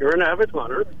 You're an avid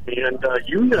hunter, and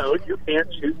you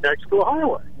can't shoot next to a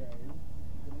highway.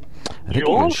 You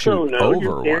also know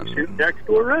you can't shoot next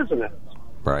to a residence.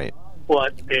 Right.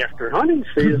 But after hunting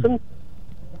season,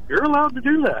 you're allowed to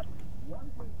do that.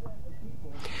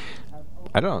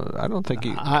 I don't think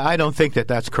I don't think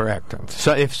that's correct.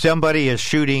 So if somebody is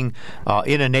shooting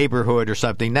in a neighborhood or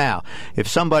something, now if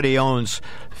somebody owns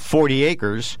 40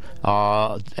 acres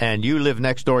and you live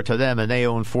next door to them and they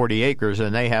own 40 acres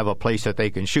and they have a place that they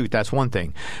can shoot, that's one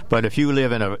thing. But if you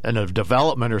live in a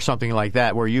development or something like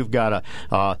that where you've got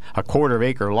a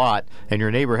quarter-acre lot and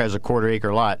your neighbor has a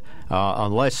quarter-acre lot,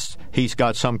 unless he's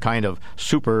got some kind of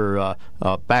super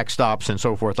backstops and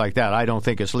so forth like that, I don't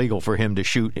think it's legal for him to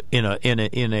shoot in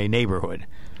a neighborhood.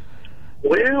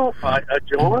 Well,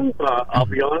 John, I'll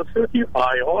be honest with you,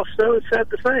 I also said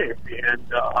the same.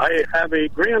 And I have a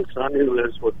grandson who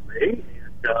lives with me.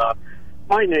 And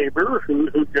my neighbor, who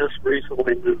just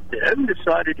recently moved in,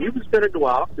 decided he was going to go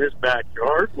out in his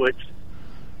backyard, which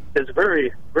is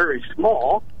very, very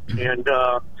small, and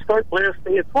start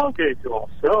blasting a 12-gauge off.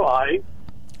 So I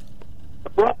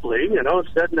abruptly,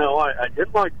 said, no, I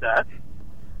didn't like that.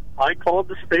 I called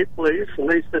the state police, and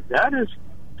they said, that is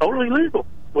totally legal.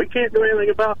 We can't do anything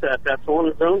about that. That's on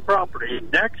his own property,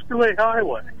 next to a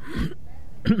highway.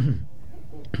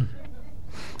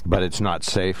 But it's not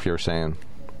safe, you're saying?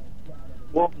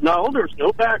 Well, no, there's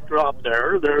no backdrop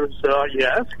there. There's,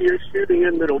 yes, he is shooting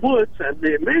into the woods, and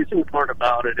the amazing part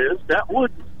about it is that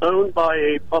woods is owned by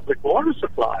a public water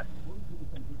supply.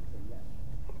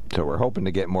 So we're hoping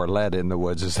to get more lead in the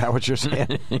woods. Is that what you're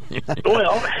saying?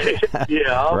 Well,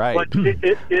 yeah. Right. But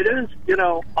it is,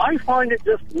 I find it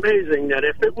just amazing that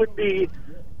if it would be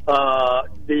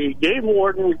the game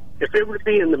warden, if it would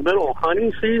be in the middle of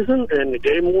hunting season and the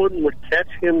game warden would catch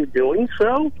him doing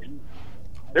so,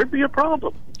 there'd be a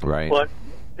problem. Right. But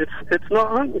it's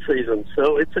not hunting season,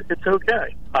 so it's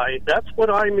okay. That's what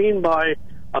I mean by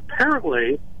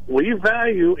apparently we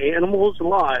value animals'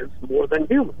 lives more than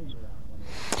humans.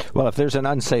 Well, if there's an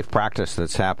unsafe practice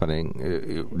that's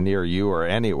happening near you or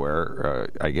anywhere,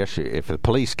 I guess if the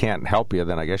police can't help you,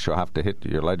 then I guess you'll have to hit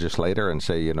your legislator and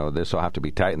say, this will have to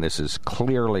be tightened. This is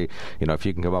clearly, if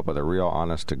you can come up with a real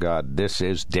honest-to-God, this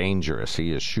is dangerous.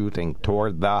 He is shooting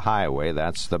toward the highway.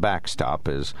 That's the backstop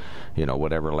is,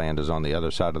 whatever land is on the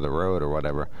other side of the road or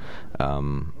whatever.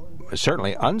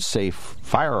 Certainly, unsafe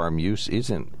firearm use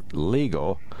isn't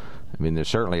legal. I mean, there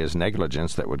certainly is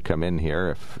negligence that would come in here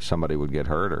if somebody would get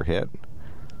hurt or hit.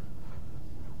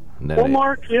 Well,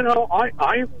 Mark,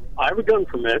 I have a gun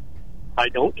permit. I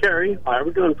don't carry. I have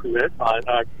a gun permit.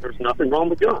 There's nothing wrong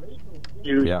with guns.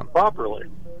 Used properly.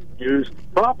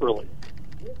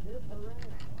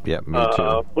 Yeah, me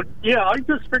too. But I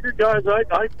just figured, guys,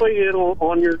 I play in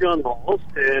on your gun laws,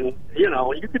 and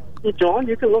John,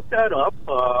 you can look that up.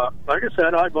 Like I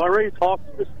said, I've already talked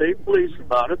to the state police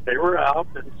about it. They were out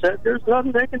and said there's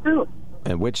nothing they can do.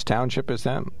 And which township is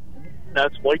that?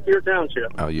 That's White Deer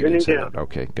Township. Oh, you didn't say that.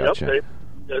 Okay, gotcha.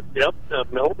 Yep,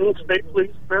 Milton State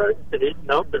Police.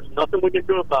 No, there's nothing we can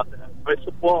do about that. I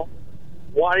said, well,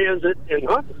 why is it in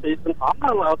hunting season I'm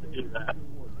not allowed to do that?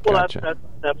 Well, gotcha.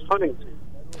 that's hunting season.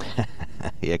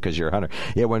 Yeah, because you're a hunter.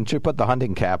 Yeah, once you put the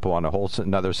hunting cap on,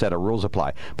 another set of rules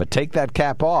apply. But take that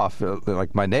cap off.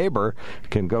 Like my neighbor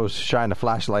can go shine a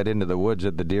flashlight into the woods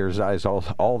at the deer's eyes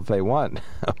all they want,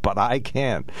 but I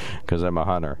can't because I'm a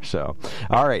hunter. So,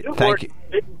 all right, thank you.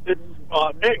 Hey,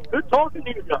 good talking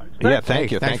to you guys.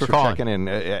 Thank you. Thanks for calling. Checking in.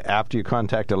 After you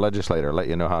contact a legislator, let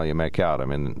you know how you make out. I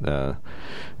mean,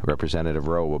 Representative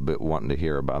Rowe will be wanting to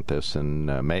hear about this, and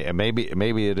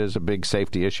maybe it is a big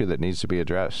safety issue that needs to be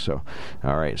addressed. So,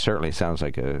 all right, certainly sounds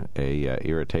like a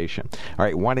irritation. All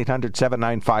right,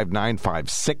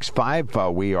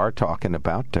 1-800-795-9565. We are talking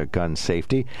about gun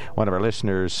safety. One of our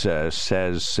listeners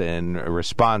says in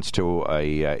response to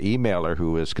a emailer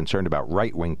who is concerned about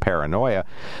right-wing paranoia,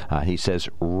 he says,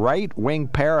 right-wing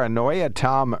paranoia,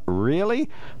 Tom, really?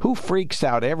 Who freaks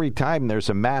out every time there's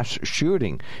a mass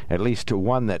shooting? At least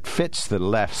one that fits the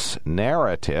left's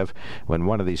narrative. When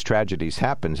one of these tragedies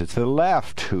happens, it's the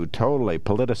left who totally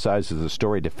politicizes the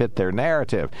story to fit their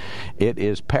narrative. It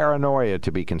is paranoia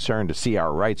to be concerned to see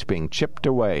our rights being chipped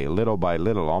away little by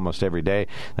little almost every day.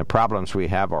 The problems we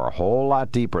have are a whole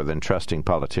lot deeper than trusting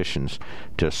politicians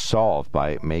to solve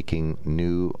by making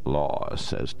new laws,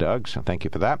 says Doug. So thank you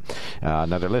for that.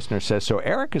 Another listener says, so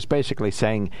Eric is basically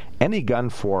saying any gun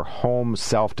for home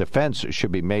self-defense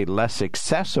should be made less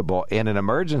accessible in an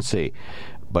emergency,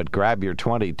 but grab your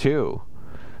 .22.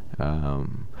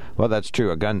 Well, that's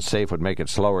true. A gun safe would make it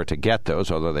slower to get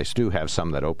those, although they do have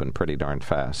some that open pretty darn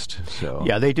fast. So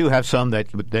yeah, they do have some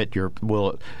that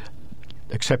will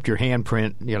accept your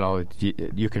handprint.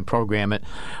 You can program it.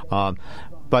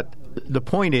 But the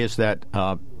point is that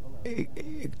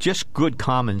just good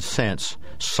common sense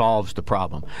solves the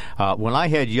problem. When I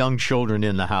had young children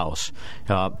in the house,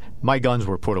 my guns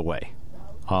were put away.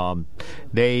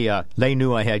 They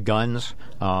knew I had guns.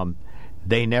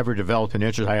 They never developed an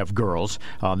interest. I have girls.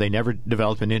 They never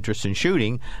developed an interest in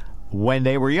shooting when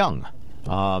they were young.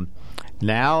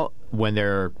 Now, when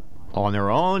they're on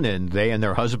their own and they and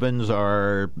their husbands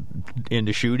are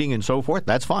into shooting and so forth,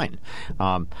 that's fine.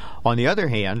 On the other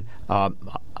hand,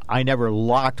 I never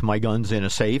locked my guns in a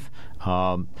safe.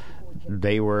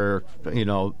 They were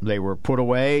put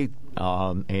away,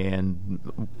 and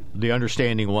the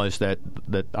understanding was that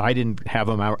I didn't have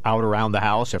them out around the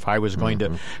house. If I was going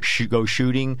to go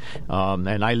shooting,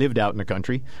 and I lived out in the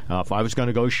country, if I was going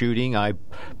to go shooting, I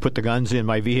put the guns in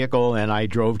my vehicle and I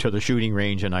drove to the shooting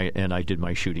range and I did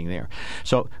my shooting there.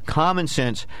 So common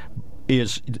sense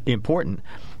is important.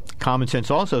 Common sense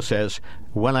also says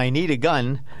when I need a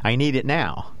gun, I need it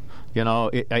now.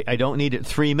 I don't need it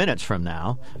 3 minutes from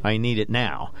now. I need it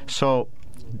now. So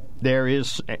there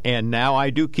is, and now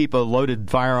I do keep a loaded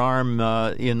firearm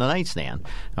in the nightstand.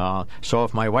 So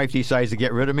if my wife decides to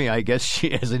get rid of me, I guess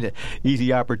she has an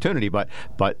easy opportunity. But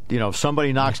if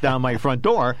somebody knocks down my front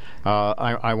door,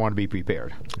 I want to be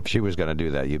prepared. If she was going to do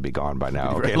that, you'd be gone by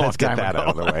now. Okay, let's get that out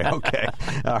of the way. Okay,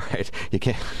 all right. You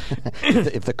can't.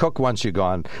 If the cook wants you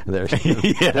gone,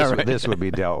 this would be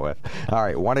dealt with. All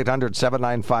right,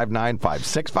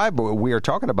 1-800-795-9565. We are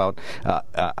talking about,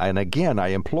 and again, I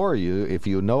implore you, if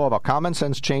you know of of a common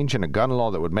sense change in a gun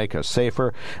law that would make us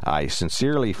safer. I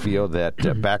sincerely feel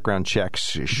that background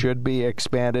checks should be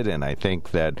expanded, and I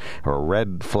think that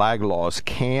red flag laws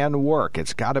can work.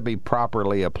 It's got to be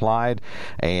properly applied,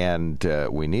 and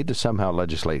we need to somehow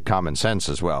legislate common sense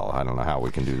as well. I don't know how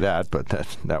we can do that, but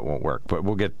that won't work. But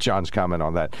we'll get John's comment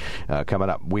on that coming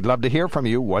up. We'd love to hear from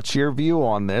you. What's your view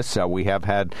on this? We have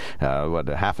had,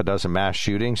 half a dozen mass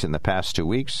shootings in the past 2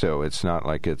 weeks, so it's not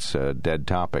like it's a dead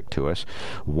topic to us.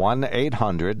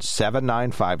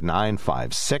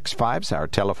 1-800-795-9565 is our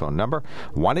telephone number.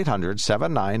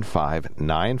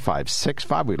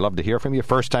 1-800-795-9565. We'd love to hear from you.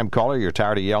 First-time caller, you're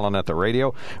tired of yelling at the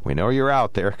radio. We know you're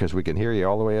out there because we can hear you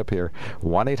all the way up here.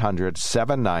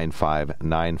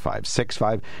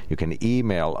 1-800-795-9565. You can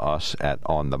email us at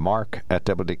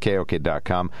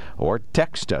onthemark@wkok.com or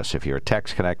text us. If you're a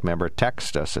Text Connect member,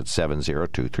 text us at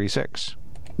 70236.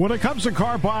 When it comes to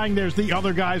car buying, there's the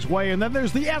other guy's way, and then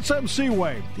there's the SMC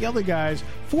way. The other guys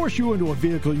force you into a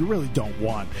vehicle you really don't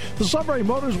want. The Sunbury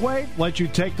Motors way lets you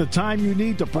take the time you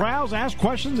need to browse, ask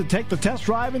questions, and take the test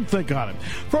drive and think on it.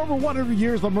 For over 100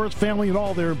 years, the Mertz family and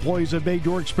all their employees have made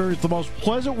your experience the most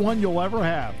pleasant one you'll ever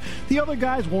have. The other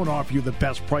guys won't offer you the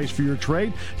best price for your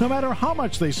trade, no matter how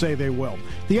much they say they will.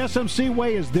 The SMC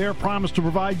way is their promise to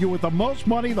provide you with the most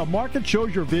money the market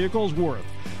shows your vehicle is worth.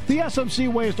 The SMC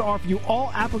way is to offer you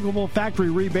all applicable factory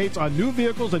rebates on new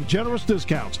vehicles and generous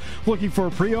discounts. Looking for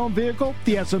a pre-owned vehicle?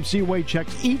 The SMC way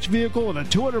checks each vehicle in a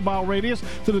 200-mile radius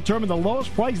to determine the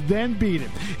lowest price, then beat it.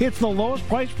 It's the lowest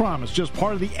price promise, just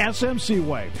part of the SMC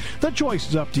way. The choice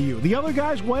is up to you. The other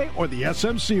guy's way or the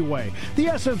SMC way. The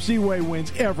SMC way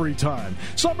wins every time.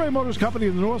 Sunbury Motors Company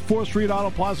in the North 4th Street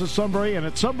Auto Plaza, Sunbury, and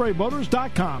at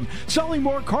sunburymotors.com. Selling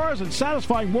more cars and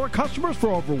satisfying more customers for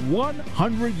over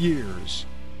 100 years.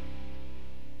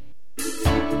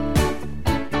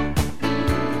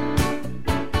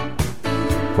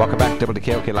 Welcome back to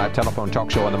WKOK Live Telephone Talk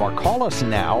Show on the Mark. Call us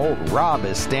now. Rob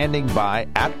is standing by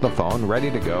at the phone, ready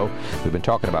to go. We've been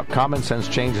talking about common sense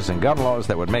changes in gun laws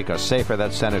that would make us safer.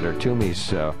 That's Senator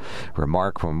Toomey's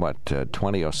remark from,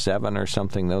 2007 or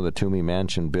something, though, the Toomey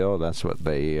Manchin bill. That's what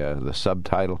the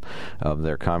subtitle of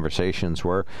their conversations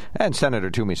were. And Senator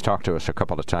Toomey's talked to us a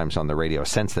couple of times on the radio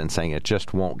since then, saying it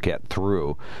just won't get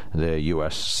through the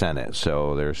U.S. Senate.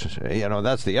 So there's,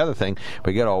 that's the other thing.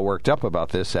 We get all worked up about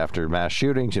this after mass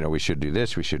shootings. We should do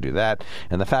this, we should do that.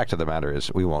 And the fact of the matter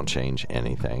is we won't change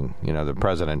anything. The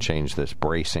president changed this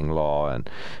bracing law and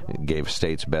gave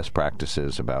states best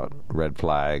practices about red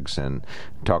flags and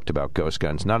talked about ghost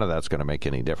guns. None of that's going to make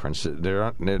any difference.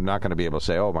 They're not going to be able to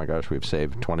say, oh, my gosh, we've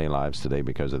saved 20 lives today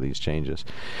because of these changes.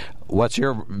 What's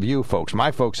your view, folks?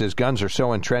 My folks is guns are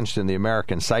so entrenched in the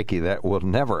American psyche that we'll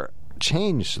never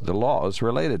change the laws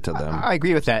related to them. I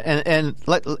agree with that. And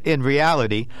in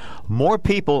reality, more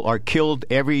people are killed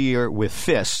every year with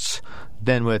fists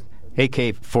than with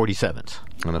AK-47s.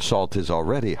 An assault is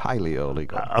already highly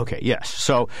illegal. Okay, yes.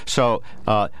 So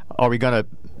are we going to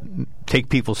take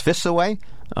people's fists away?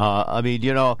 When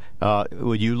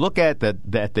you look at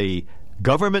the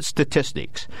government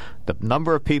statistics, the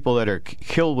number of people that are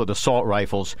killed with assault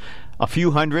rifles, a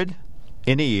few hundred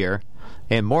in a year,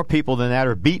 and more people than that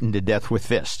are beaten to death with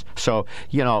fists. So,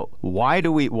 why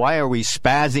are we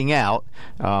spazzing out?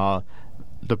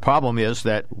 The problem is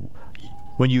that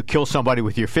when you kill somebody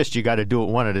with your fist, you got to do it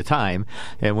one at a time.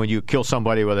 And when you kill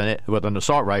somebody with an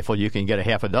assault rifle, you can get a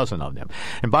half a dozen of them.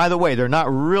 And by the way, they're not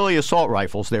really assault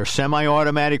rifles; they're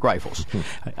semi-automatic rifles.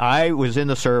 I was in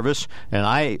the service, and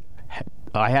I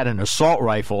had an assault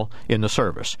rifle in the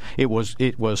service. It was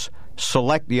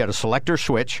select. You had a selector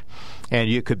switch, and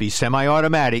you could be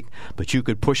semi-automatic, but you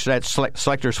could push that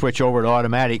selector switch over to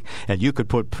automatic, and you could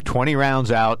put 20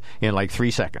 rounds out in like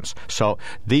 3 seconds. So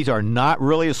these are not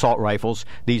really assault rifles.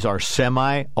 These are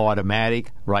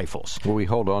semi-automatic rifles. Well, we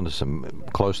hold on to some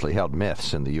closely held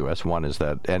myths in the U.S. One is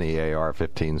that any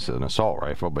AR-15 is an assault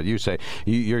rifle, but you say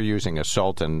you're using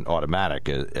assault and automatic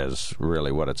as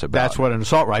really what it's about. That's what an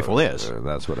assault rifle is.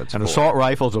 That's what it's An assault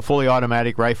rifle is a fully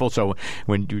automatic rifle, so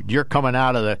when you're coming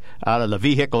out of the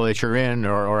vehicle that you're in,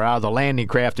 or out of the landing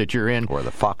craft that you're in, or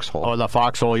the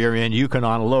foxhole you're in, you can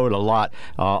unload a lot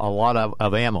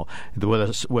of ammo.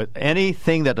 With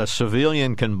anything that a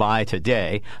civilian can buy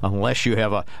today, unless you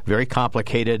have a very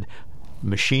complicated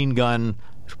machine gun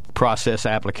process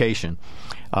application,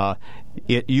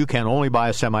 you can only buy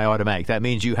a semi-automatic. That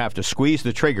means you have to squeeze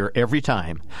the trigger every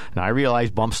time. Now, I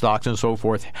realize bump stocks and so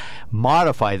forth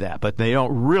modify that, but they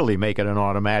don't really make it an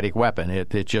automatic weapon.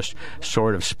 It just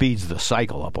sort of speeds the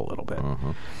cycle up a little bit.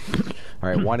 Mm-hmm. All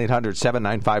right,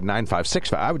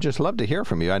 1-800-795-9565. I would just love to hear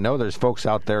from you. I know there's folks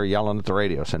out there yelling at the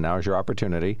radio, so now's your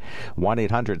opportunity.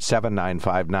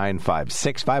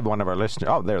 1-800-795-9565. One of our listeners,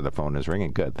 oh, there the phone is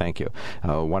ringing. Good, thank you.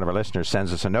 One of our listeners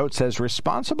sends us a note, says,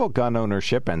 responsible gun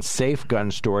ownership and safe gun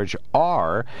storage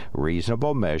are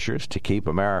reasonable measures to keep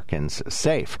Americans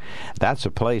safe. That's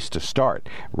a place to start.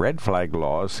 Red flag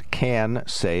laws can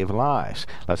save lives.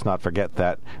 Let's not forget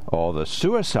that all the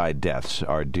suicide deaths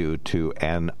are due to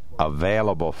an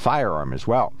available firearm as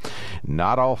well.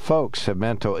 Not all folks have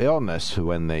mental illness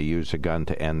when they use a gun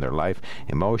to end their life.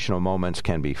 Emotional moments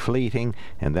can be fleeting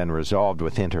and then resolved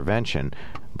with intervention,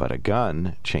 but a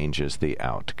gun changes the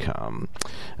outcome.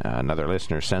 Another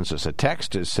listener sends us a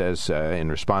text. It says, in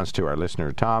response to our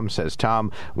listener Tom, says,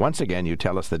 Tom, once again you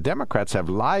tell us the Democrats have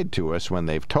lied to us when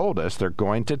they've told us they're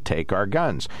going to take our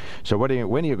guns. So when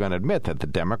are you going to admit that the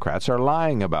Democrats are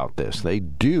lying about this? They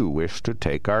do wish to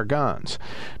take our guns.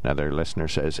 Another listener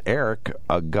says, Eric,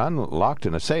 a gun locked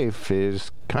in a safe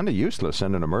is kind of useless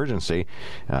in an emergency.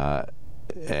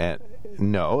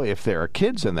 No, if there are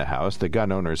kids in the house, the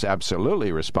gun owner is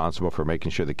absolutely responsible for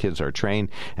making sure the kids are trained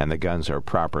and the guns are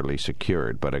properly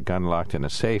secured. But a gun locked in a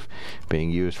safe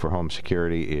being used for home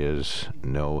security is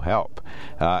no help.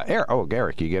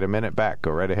 Eric, you get a minute back.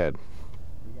 Go right ahead.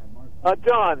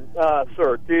 John,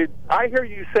 sir, did I hear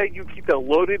you say you keep a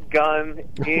loaded gun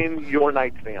in your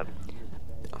nightstand?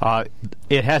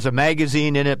 It has a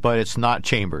magazine in it, but it's not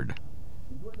chambered.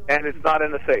 And it's not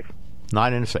in a safe?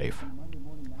 Not in a safe.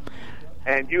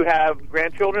 And you have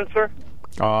grandchildren, sir?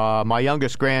 My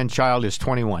youngest grandchild is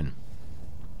 21.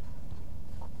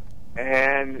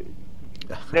 And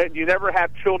you never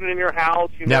have children in your house?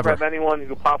 You never have anyone who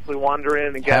could possibly wander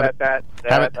in and get at that?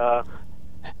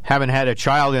 Haven't had a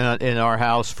child in our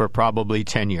house for probably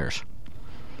 10 years.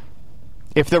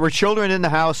 If there were children in the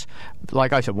house,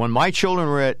 like I said, when my children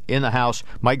were in the house,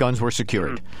 my guns were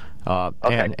secured.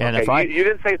 Okay. If you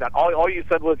didn't say that. All you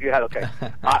said was you had. Okay,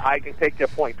 I can take your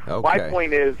point. Okay. My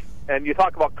point is, and you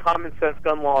talk about common sense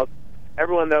gun laws.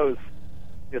 Everyone knows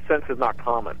the sense is not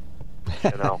common.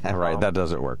 You know, right? That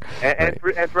doesn't work. And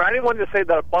for anyone to say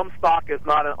that a bump stock is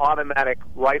not an automatic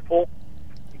rifle,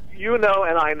 you know,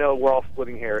 and I know we're all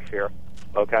splitting hairs here.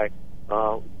 Okay,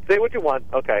 say what you want.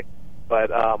 Okay,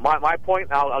 but my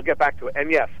point, I'll get back to it.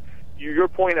 And yes, your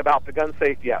point about the gun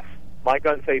safe. Yes, my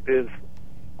gun safe is.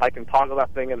 I can toggle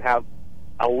that thing and have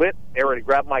a lit area to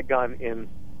grab my gun in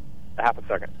a half a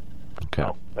second. Okay.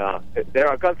 So, there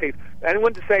are gun safes.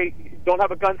 Anyone to say don't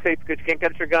have a gun safe because you can't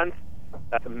get your guns,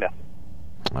 that's a myth.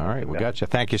 All right, we got you.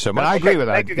 Thank you so much. I agree with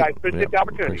that. Thank you, guys. Appreciate the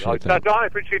opportunity. John, I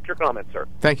appreciate your comments, sir.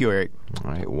 Thank you, Eric. All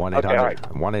right,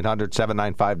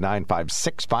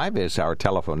 1-800-795-9565 is our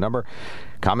telephone number.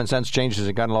 Common sense changes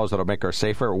in gun laws that will make us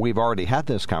safer. We've already had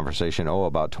this conversation,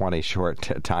 about 20 short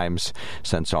times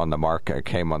since On the Mark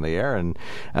came on the air. And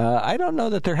I don't know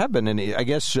that there have been any. I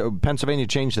guess Pennsylvania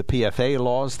changed the PFA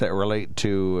laws that relate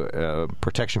to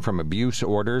protection from abuse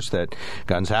orders, that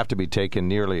guns have to be taken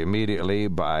nearly immediately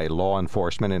by law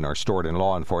enforcement and are stored in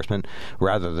law enforcement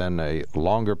rather than a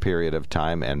longer period of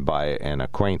time and by an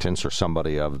acquaintance or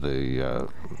somebody of the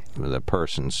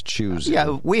person's choosing.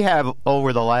 Yeah, we have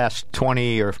over the last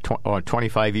 20 or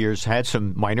 25 years had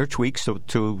some minor tweaks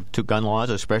to gun laws,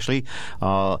 especially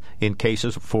in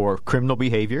cases for criminal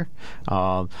behavior,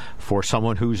 for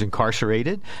someone who's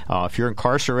incarcerated. If you're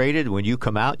incarcerated, when you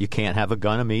come out, you can't have a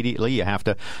gun immediately. You have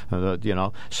to,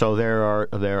 So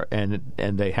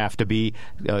and they have to be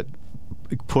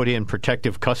put in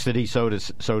protective custody, so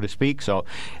to speak. So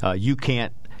you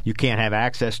can't have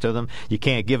access to them. You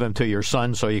can't give them to your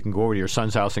son, so you can go over to your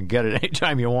son's house and get it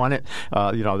anytime you want it.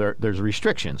 There's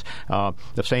restrictions.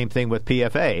 The same thing with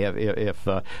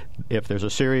PFA. If there's a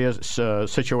serious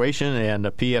situation and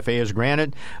the PFA is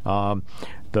granted,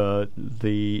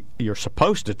 you're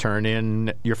supposed to turn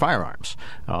in your firearms.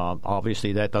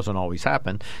 Obviously, that doesn't always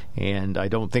happen, and I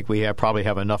don't think we probably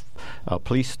have enough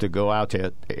police to go out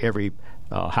to every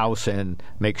house and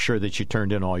make sure that you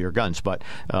turned in all your guns. But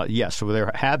yes, so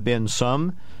there have been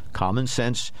some common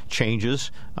sense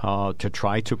changes to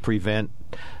try to prevent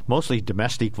mostly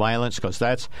domestic violence, because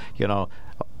that's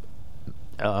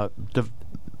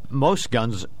most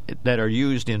guns that are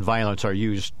used in violence are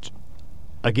used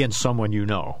against someone you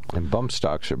know. And bump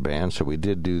stocks are banned, so we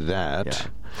did do that. Yeah.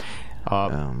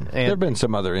 There have been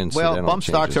some other incidental Well, bump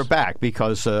changes. stocks are back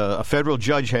because a federal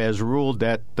judge has ruled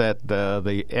that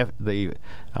the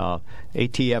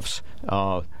ATF's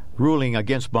ruling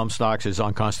against bump stocks is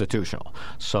unconstitutional.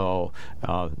 So,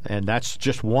 and that's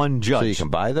just one judge. So you can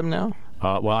buy them now?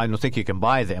 Well, I don't think you can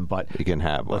buy them, but you can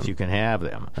have one. But you can have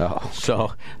them. Oh.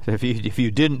 So if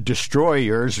you didn't destroy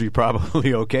yours, you're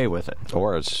probably okay with it.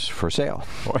 Or it's for sale.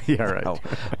 Yeah, right.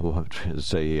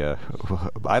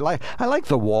 I like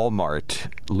the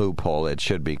Walmart loophole, it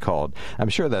should be called. I'm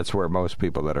sure that's where most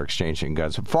people that are exchanging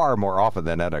guns, far more often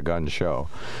than at a gun show.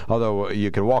 Although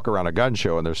you can walk around a gun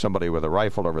show and there's somebody with a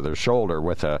rifle over their shoulder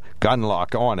with a gun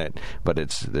lock on it, but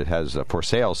it has a for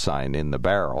sale sign in the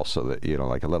barrel, so that,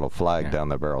 like a little flag down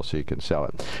the barrel so you can sell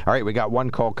it. All right, we got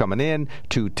one call coming in,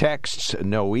 2 texts,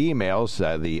 no emails.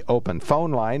 The open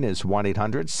phone line is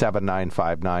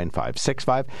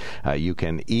 1-800-795-9565. You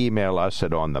can email us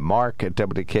at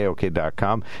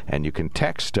onthemark@wkok.com, and you can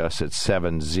text us at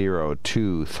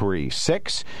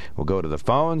 70236. We'll go to the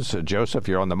phones. Joseph,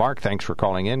 you're on the mark. Thanks for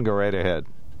calling in. Go right ahead.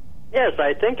 Yes,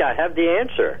 I think I have the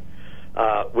answer.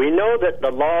 We know that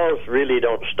the laws really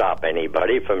don't stop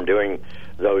anybody from doing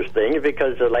those things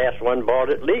because the last one bought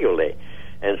it legally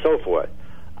and so forth.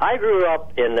 I grew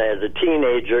up as a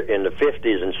teenager in the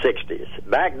 50s and 60s.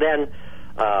 Back then,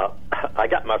 I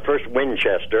got my first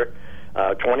Winchester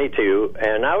 22,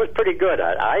 and I was pretty good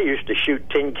at it. I used to shoot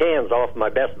tin cans off my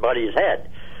best buddy's head.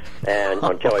 And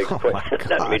until he quit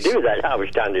letting me do that, I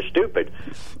was kind of stupid.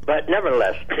 But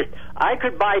nevertheless, I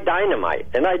could buy dynamite,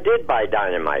 and I did buy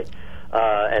dynamite.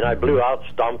 And I blew out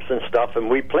stumps and stuff, and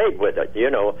we played with it, but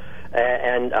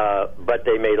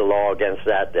they made a law against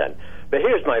that then. But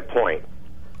here's my point.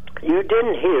 You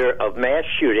didn't hear of mass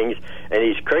shootings and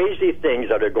these crazy things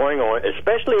that are going on,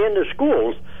 especially in the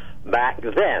schools, back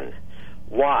then.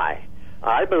 Why?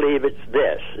 I believe it's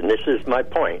this, and this is my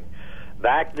point.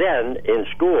 Back then, in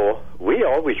school, we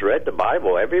always read the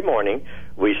Bible every morning.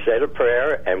 We said a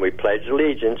prayer, and we pledged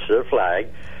allegiance to the flag.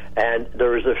 And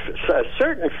there is a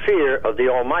certain fear of the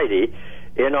Almighty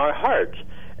in our hearts.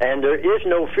 And there is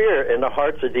no fear in the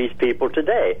hearts of these people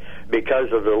today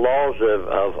because of the laws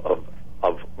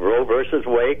of Roe versus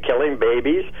Wade. Killing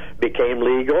babies became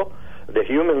legal. The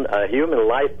human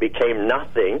life became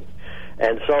nothing.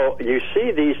 And so you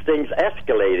see these things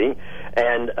escalating.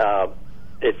 And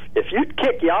if you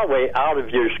kick Yahweh out of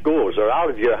your schools or out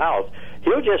of your house,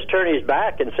 he'll just turn his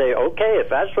back and say, okay, if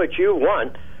that's what you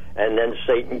want. And then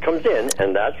Satan comes in,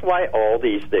 and that's why all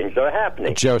these things are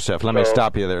happening. Joseph, let me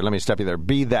stop you there.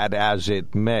 Be that as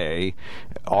it may,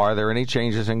 are there any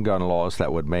changes in gun laws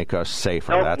that would make us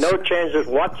safer? No changes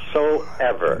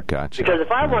whatsoever. Gotcha. Because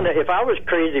if I was a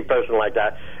crazy person like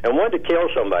that and wanted to kill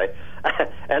somebody,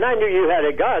 and I knew you had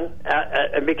a gun,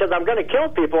 because I'm going to kill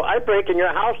people, I'd break in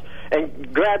your house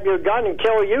and grab your gun and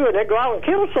kill you, and then go out and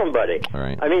kill somebody. All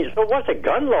right. I mean, so what's a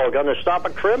gun law going to stop a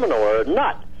criminal or a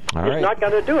nut? It's not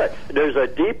going to do it. There's a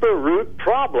deeper root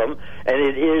problem, and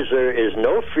there is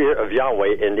no fear of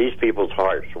Yahweh in these people's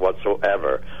hearts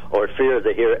whatsoever, or fear of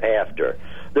the hereafter.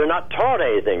 They're not taught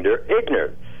anything. They're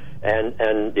ignorant.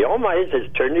 And the Almighty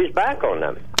has turned his back on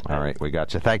them. All right, we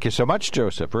got you. Thank you so much,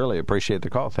 Joseph. Really appreciate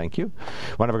the call. Thank you.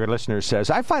 One of our good listeners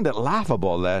says, I find it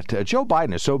laughable that Joe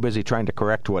Biden is so busy trying to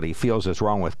correct what he feels is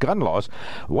wrong with gun laws.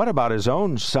 What about his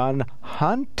own son,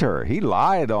 Hunter? He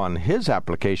lied on his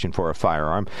application for a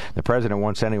firearm. The president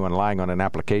wants anyone lying on an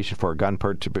application for a gun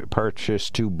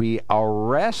purchase to be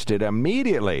arrested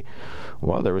immediately.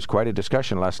 Well, there was quite a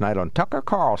discussion last night on Tucker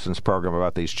Carlson's program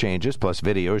about these changes, plus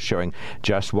videos showing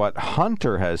just what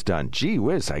Hunter has done. Gee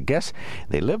whiz, I guess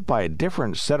they live by a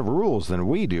different set of rules than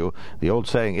we do. The old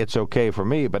saying, it's okay for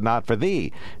me, but not for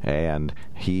thee. And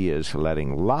he is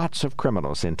letting lots of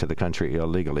criminals into the country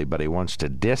illegally, but he wants to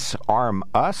disarm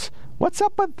us. What's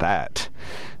up with that?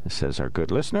 This says our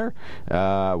good listener.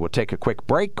 We'll take a quick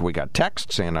break. We got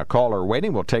texts and a caller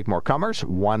waiting. We'll take more comers.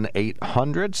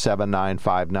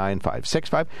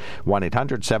 1-800-795-9565.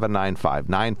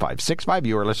 1-800-795-9565.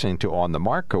 You are listening to On the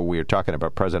Mark. We are talking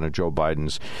about President Joe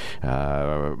Biden's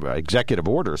executive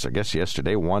orders, I guess,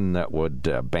 yesterday. One that would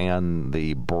ban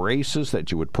the braces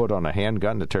that you would put on a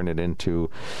handgun to turn it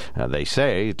into, they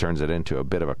say, turns it into a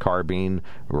bit of a carbine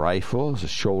rifle, a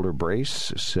shoulder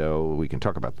brace. So we can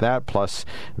talk about that, plus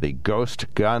the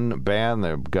ghost gun ban,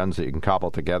 the guns that you can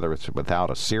cobble together without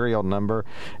a serial number,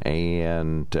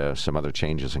 and some other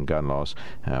changes in gun laws.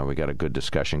 We got a good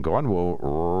discussion going.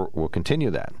 We'll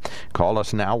continue that. Call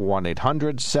us now,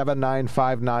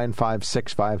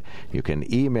 1-800-795-9565. You can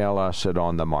email us at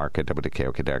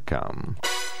onthemark@wkok.com.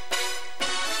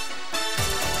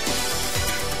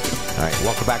 All right,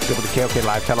 welcome back to the KOK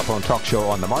Live Telephone Talk Show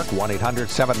On the Mark,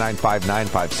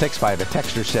 1-800-795-9565. A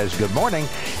texter says, good morning.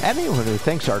 Anyone who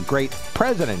thinks our great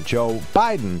President Joe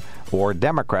Biden or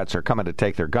Democrats are coming to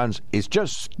take their guns is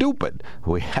just stupid.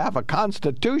 We have a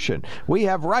Constitution. We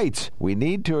have rights. We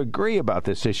need to agree about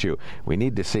this issue. We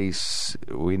need to see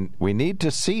we need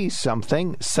to see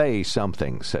something, say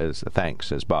something, says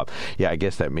Bob. Yeah, I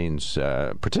guess that means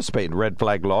participate in red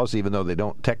flag laws, even though they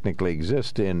don't technically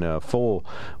exist in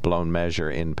full-blown measure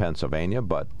in Pennsylvania,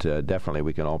 but definitely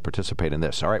we can all participate in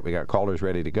this. All right, we got callers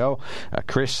ready to go.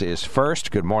 Chris is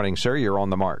first. Good morning, sir. You're on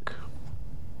the mark.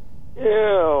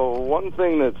 Yeah, one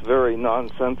thing that's very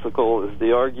nonsensical is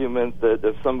the argument that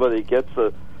if somebody gets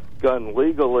a gun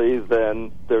legally,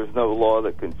 then there's no law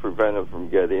that can prevent him from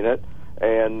getting it.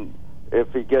 And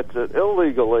if he gets it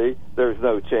illegally, there's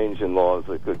no change in laws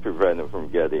that could prevent him from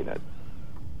getting it.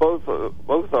 Both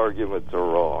arguments are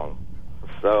wrong.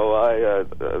 So I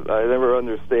never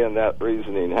understand that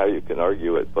reasoning, how you can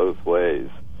argue it both ways.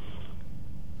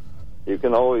 You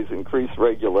can always increase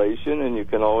regulation, and you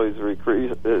can always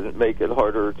make it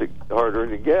harder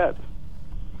to get.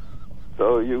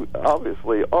 So you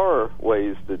obviously are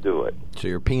ways to do it. So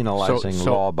you're penalizing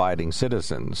law-abiding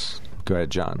citizens. Go ahead,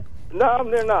 John. No,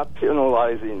 they're not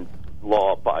penalizing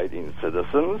law-abiding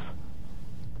citizens.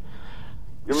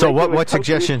 So what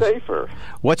suggestions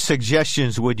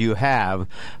would you have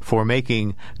for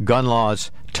making gun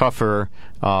laws tougher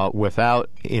without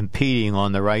impeding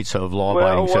on the rights of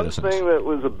law-abiding citizens? One thing that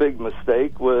was a big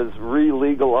mistake was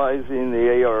re-legalizing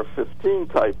the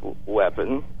AR-15 type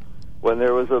weapon when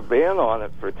there was a ban on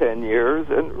it for 10 years.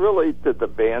 And really, did the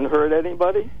ban hurt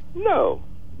anybody? No,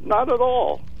 not at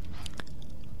all.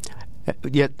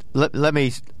 Yet, let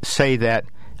me say that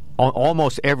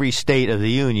almost every state of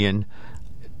the Union,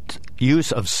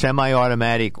 use of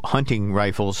semi-automatic hunting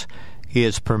rifles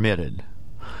is permitted.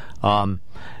 An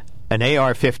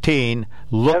AR-15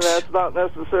 looks... And that's not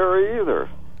necessary either.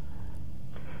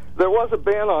 There was a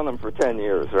ban on them for 10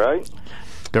 years, right?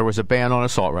 There was a ban on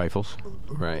assault rifles.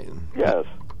 Right. Yes.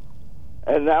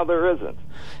 And now there isn't.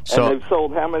 So, and they've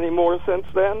sold how many more since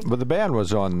then? But the ban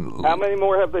was on... How many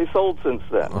more have they sold since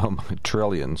then?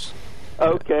 Trillions.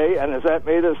 Okay, and has that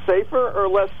made us safer or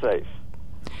less safe?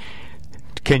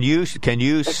 Can you?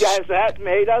 Has that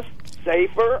made us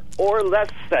safer or less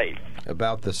safe?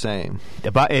 About the same.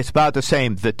 It's about the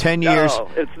same. The 10 years... No,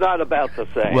 it's not about the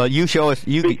same. Well, you show us...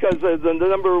 Because the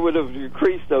number would have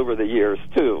increased over the years,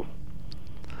 too.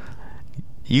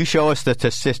 You show us the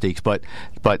statistics, but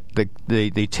the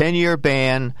 10-year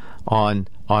ban on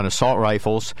assault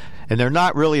rifles, and they're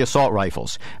not really assault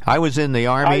rifles. I was in the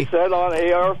Army. I said on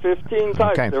AR-15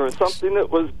 type. Okay. There was something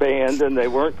that was banned, and they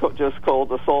weren't just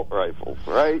called assault rifles,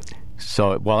 right?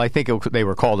 So, well, I think they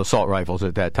were called assault rifles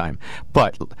at that time.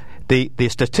 But the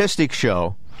statistics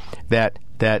show that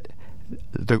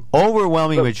the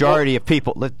overwhelming majority of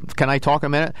people... Can I talk a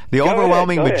minute? The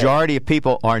overwhelming majority of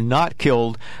people are not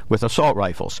killed with assault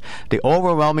rifles. The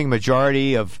overwhelming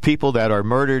majority of people that are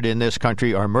murdered in this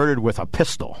country are murdered with a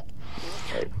pistol.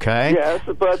 Okay? Yes,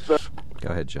 but... Go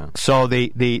ahead, John. So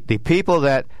the people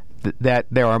that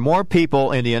there are more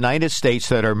people in the United States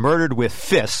that are murdered with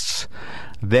fists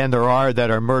than there are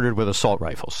that are murdered with assault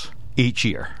rifles each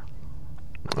year.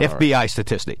 All FBI right.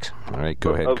 Statistics. All right,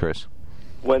 go ahead, Chris.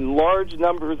 When large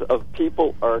numbers of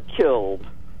people are killed,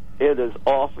 it is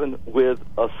often with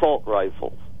assault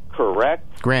rifles,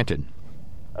 correct? Granted.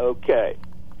 Okay.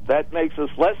 That makes us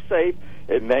less safe.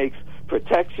 It makes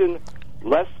protection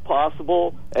less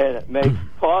possible, and it makes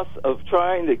costs of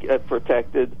trying to get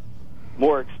protected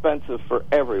more expensive for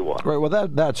everyone. Right. Well,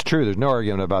 that's true. There's no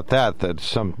argument about that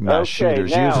some mass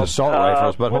shooters use assault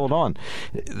rifles. But hold on.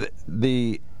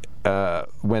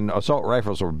 When assault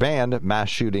rifles were banned, mass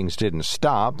shootings didn't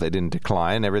stop. They didn't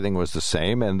decline. Everything was the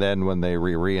same. And then when they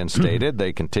reinstated,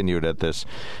 they continued at this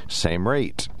same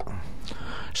rate.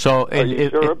 So, are you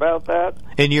sure about that?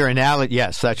 In your analogy,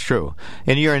 yes, that's true.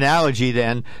 In your analogy,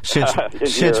 then, since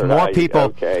more people...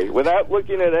 Okay, without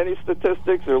looking at any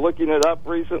statistics or looking it up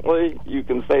recently, you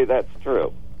can say that's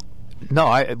true. No,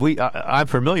 I'm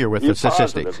familiar with the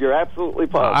statistics. Positive. You're absolutely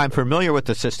positive. I'm familiar with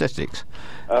the statistics.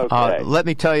 Okay. Let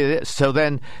me tell you this. So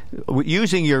then,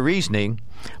 using your reasoning,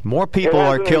 more people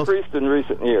are killed... It hasn't increased in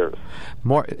recent years.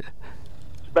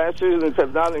 Mass shootings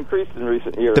have not increased in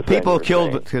recent years.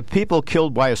 The people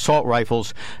killed by assault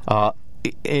rifles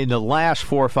in the last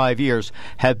 4 or 5 years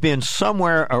have been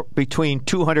somewhere between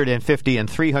 250 and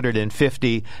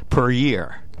 350 per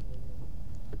year.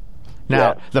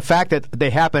 Now, the fact that they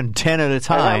happen 10 at a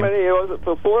time... And how many was it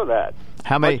before that?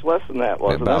 How many? Much less than that,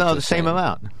 wasn't it? No, the same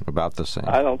amount. About the same.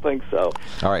 I don't think so.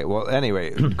 All right. Well,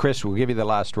 anyway, Chris, we'll give you the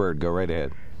last word. Go right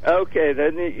ahead. Okay,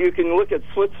 then you can look at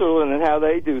Switzerland and how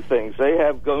they do things. They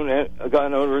have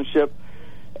gun ownership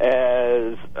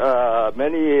as they're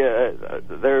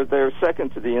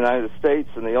second to the United States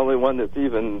and the only one that's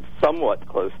even somewhat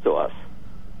close to us.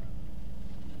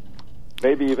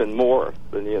 Maybe even more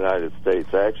than the United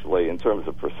States, actually, in terms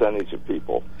of percentage of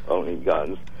people owning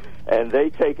guns. And they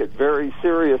take it very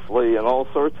seriously in all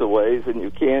sorts of ways, and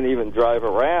you can't even drive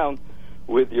around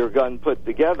with your gun put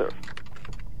together.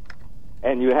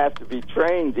 And you have to be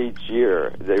trained each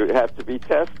year. They have to be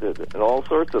tested and all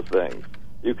sorts of things.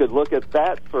 You could look at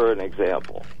that for an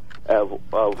example of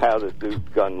how to do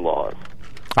gun laws.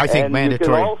 I think and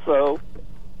mandatory. You could also,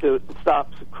 to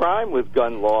stop crime with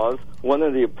gun laws, one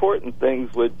of the important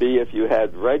things would be if you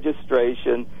had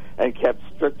registration and kept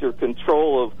stricter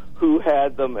control of who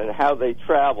had them and how they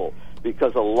travel,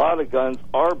 because a lot of guns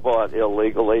are bought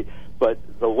illegally, but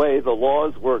the way the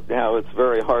laws work now, it's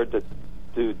very hard to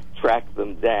track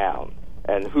them down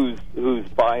and who's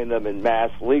buying them in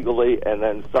mass legally and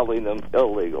then selling them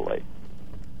illegally.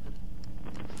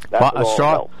 That would all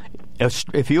help.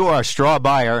 If you are a straw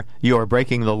buyer, you are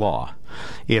breaking the law.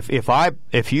 If you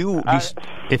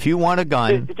want a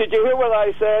gun, did you hear what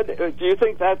I said? Do you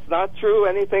think that's not true?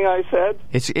 Anything I said?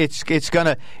 It's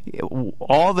gonna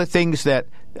all the things that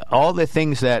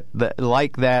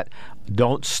like that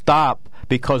don't stop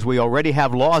because we already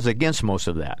have laws against most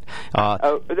of that.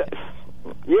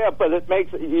 Yeah, but it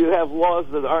makes you have laws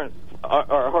that are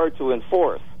hard to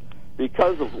enforce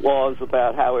because of laws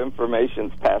about how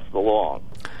information's passed along.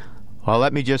 Well,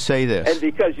 let me just say this. And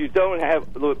because you don't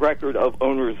have the record of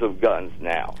owners of guns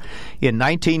now. In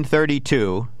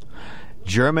 1932,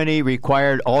 Germany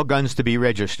required all guns to be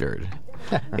registered.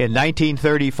 In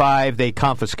 1935, they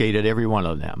confiscated every one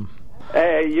of them.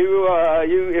 Hey,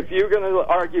 if you're going to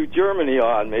argue Germany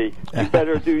on me, you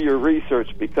better do your research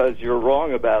because you're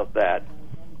wrong about that.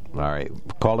 All right.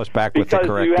 Call us back with the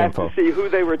correct info. Because you have to see who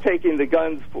they were taking the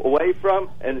guns away from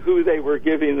and who they were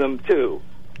giving them to.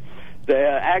 They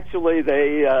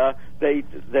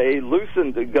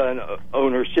loosened the gun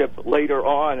ownership later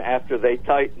on after they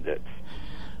tightened it.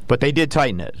 But they did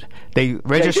tighten it. They did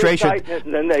tighten it,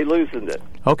 and then they loosened it.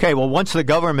 Okay, well, once the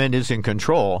government is in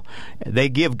control, they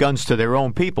give guns to their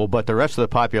own people, but the rest of the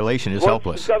population is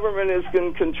helpless. Once the government is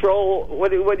in control,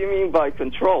 what do you mean by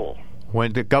control?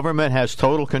 When the government has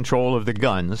total control of the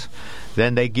guns,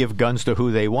 then they give guns to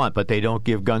who they want, but they don't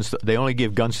give guns. They only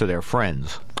give guns to their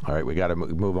friends. All right, we got to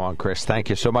move on, Chris. Thank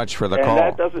you so much for the And call.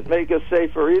 that doesn't make us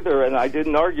safer either, and I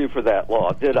didn't argue for that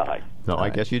law, did I? No,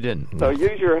 I guess you didn't. So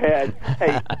use your head.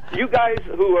 Hey, you guys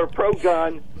who are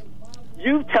pro-gun,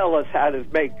 you tell us how to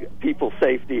make people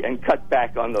safety and cut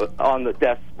back on the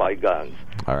deaths by guns.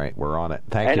 All right, we're on it.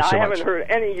 Thank you so much. And I haven't heard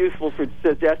any useful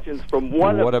suggestions from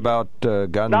one of you. What about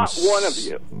guns? Not one of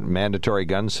you. Mandatory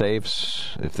gun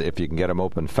safes, if you can get them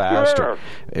open fast. Sure.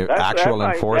 Actual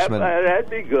enforcement.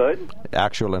 That'd be good.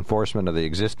 Actual enforcement of the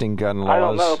existing gun laws. I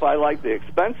don't know if I like the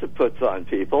expense it puts on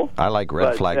people. I like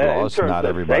red flag laws. Not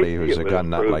everybody who's a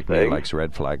gun nut like me likes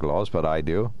red flag laws, but I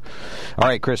do. All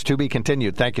right, Chris, to be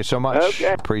continued. Thank you so much.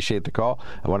 Okay. Appreciate the call.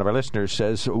 One of our listeners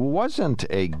says, wasn't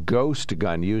a ghost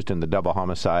gun used in the double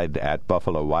homicide at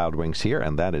Buffalo Wild Wings here?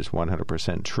 And that is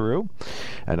 100% true.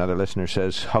 Another listener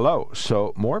says, hello.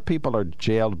 So more people are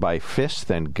jailed by fists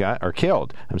than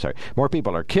killed. I'm sorry. More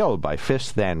people are killed by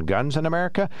fists than guns in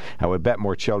America. I would bet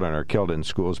more children are killed in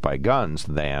schools by guns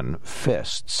than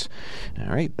fists.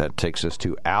 All right. That takes us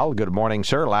to Al. Good morning,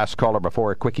 sir. Last caller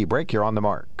before a quickie break. You're on the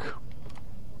mark.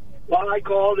 Well, I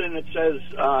called and it says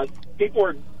people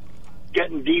are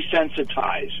getting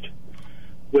desensitized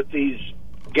with these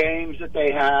games that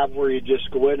they have where you just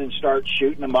go in and start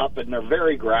shooting them up, and they're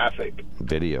very graphic.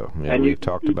 Video. Yeah, and we've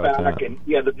talked about that. And,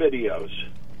 the videos,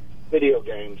 video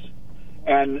games.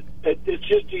 And it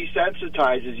just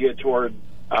desensitizes you toward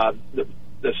the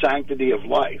sanctity of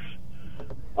life.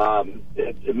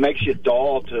 It makes you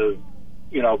dull to,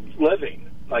 living.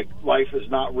 Like, life is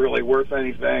not really worth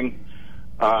anything.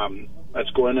 Let's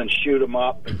go in and shoot them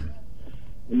up.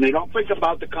 And they don't think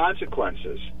about the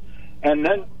consequences. And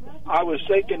then I was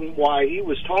thinking why he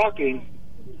was talking,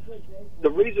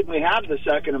 the reason we have the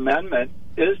Second Amendment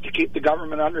is to keep the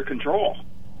government under control.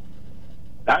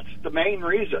 That's the main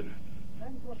reason.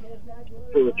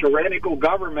 For a tyrannical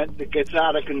government that gets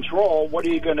out of control, what are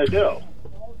you going to do?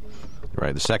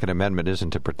 Right. The Second Amendment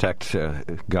isn't to protect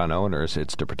gun owners.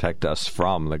 It's to protect us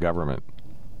from the government.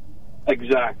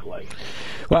 Exactly.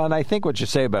 Well, and I think what you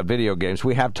say about video games,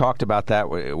 we have talked about that.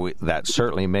 That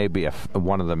certainly may be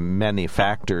one of the many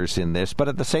factors in this. But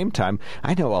at the same time,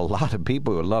 I know a lot of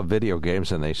people who love video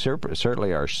games, and they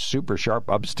certainly are super sharp,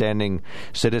 upstanding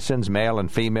citizens, male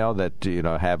and female, that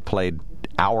have played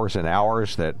hours and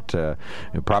hours that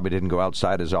probably didn't go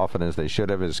outside as often as they should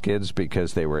have as kids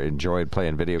because they enjoyed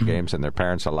playing video games and their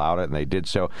parents allowed it and they did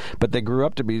so. But they grew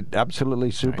up to be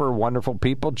absolutely super wonderful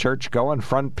people, church going,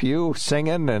 front pew,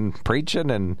 singing and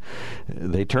preaching, and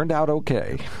they turned out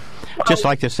okay. Just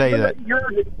like to say that you're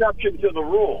an exception to the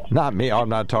rule. Not me. I'm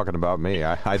not talking about me.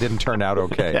 I didn't turn out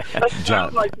okay. It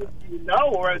sounds like you know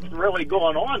what's really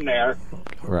going on there.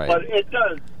 Right. But it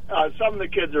does. Some of the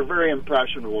kids are very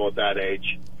impressionable at that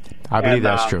age. I believe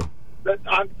that's true. But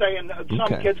I'm saying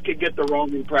some kids could get the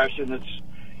wrong impression.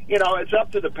 It's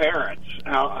up to the parents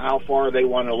how far they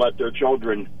want to let their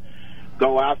children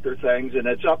go after things, and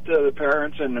it's up to the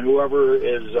parents and whoever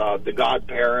is the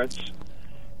godparents,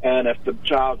 and if the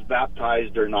child's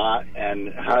baptized or not,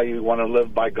 and how you want to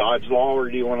live by God's law or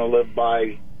do you want to live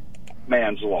by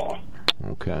man's law.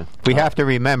 Okay. We have to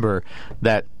remember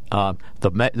that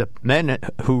the men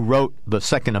who wrote the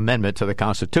Second Amendment to the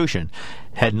Constitution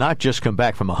had not just come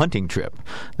back from a hunting trip.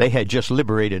 They had just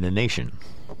liberated a nation.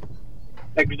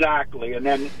 Exactly. And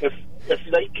then if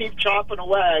they keep chopping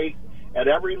away at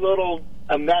every little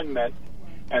amendment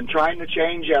and trying to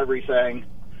change everything,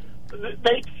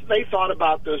 they thought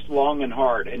about this long and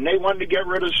hard, and they wanted to get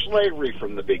rid of slavery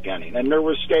from the beginning. And there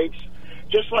were states,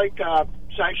 just like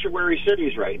sanctuary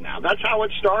cities right now. That's how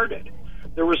it started.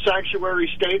 There were sanctuary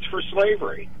states for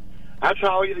slavery. That's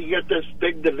how you get this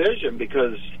big division,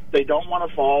 because they don't want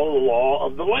to follow the law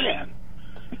of the land.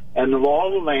 And the law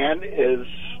of the land is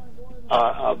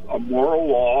a moral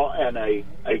law and a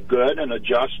good and a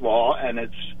just law, and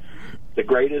it's the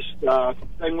greatest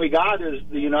thing we got is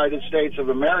the United States of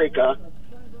America,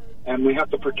 and we have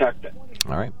to protect it.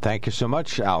 All right. Thank you so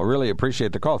much, Al. Really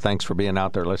appreciate the call. Thanks for being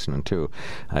out there listening, too.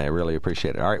 I really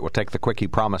appreciate it. All right. We'll take the Quickie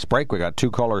Promise break. We got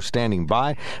 2 callers standing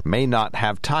by. May not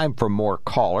have time for more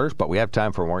callers, but we have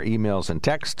time for more emails and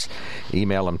texts.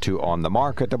 Email them to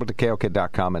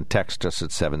onthemark@wkok.com and text us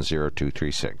at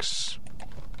 70236.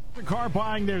 Car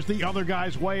buying, there's the other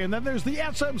guy's way, and then there's the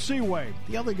SMC way.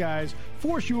 The other guys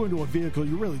force you into a vehicle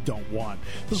you really don't want.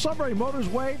 The Sunbury Motors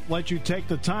way lets you take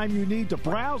the time you need to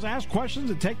browse, ask questions,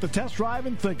 and take the test drive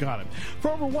and think on it. For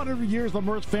over 100 years, the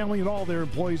Mertz family and all their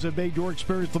employees have made your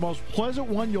experience the most pleasant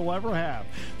one you'll ever have.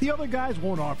 The other guys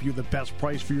won't offer you the best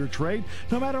price for your trade,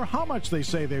 no matter how much they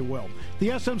say they will.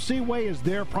 The SMC way is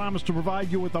their promise to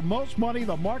provide you with the most money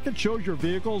the market shows your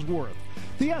vehicle is worth.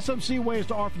 The SMC way is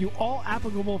to offer you all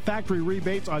applicable factory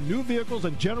rebates on new vehicles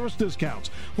and generous discounts.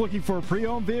 Looking for a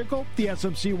pre-owned vehicle? The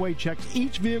SMC way checks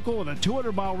each vehicle in a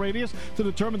 200-mile radius to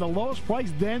determine the lowest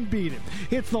price, then beat it.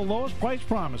 It's the lowest price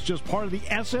promise, just part of the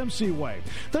SMC way.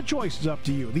 The choice is up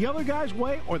to you. The other guy's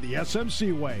way or the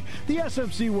SMC way. The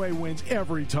SMC way wins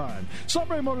every time.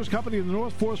 Sunbury Motors Company in the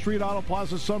North 4th Street Auto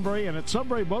Plaza, Sunbury, and at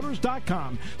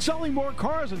sunburymotors.com. Selling more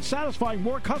cars and satisfying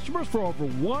more customers for over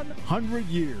 100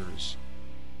 years.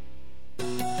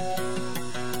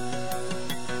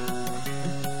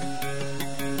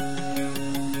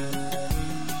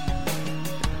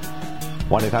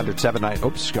 1-800-79.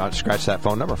 Oops, scratch that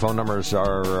phone number. Phone numbers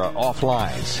are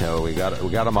offline, so we got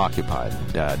them occupied.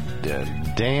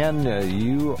 Dan,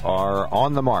 you are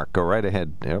on the mark. Go right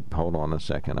ahead. Yep, hold on a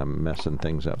second. I'm messing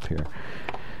things up here.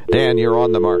 Dan, you're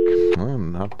on the mark.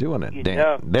 I'm not doing it.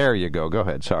 Dan, there you go. Go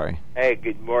ahead. Sorry. Hey,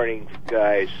 good morning,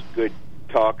 guys. Good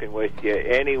talking with you.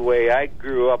 Anyway, I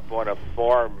grew up on a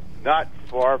farm not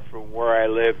far from where I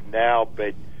live now,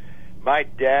 but my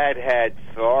dad had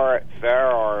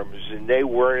firearms, and they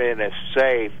weren't in a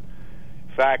safe.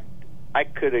 In fact, I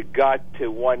could have got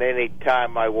to one any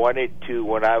time I wanted to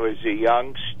when I was a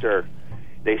youngster.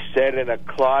 They sat in a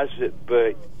closet,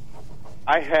 but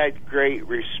I had great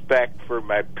respect for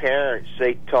my parents.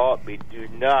 They taught me, do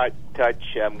not touch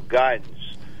them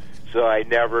guns. So I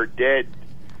never did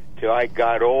till I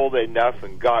got old enough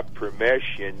and got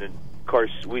permission. And, of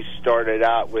course, we started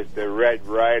out with the Red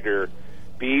Ryder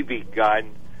BB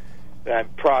gun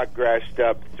and progressed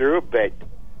up through. But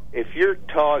if you're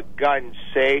taught gun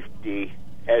safety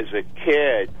as a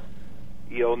kid,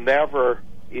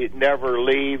 it never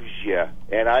leaves you.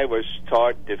 And I was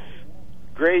taught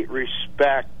great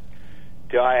respect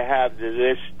that I have to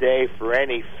this day for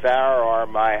any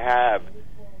firearm I have.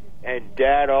 And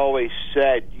Dad always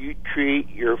said, you treat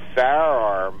your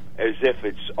firearm as if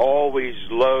it's always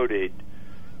loaded.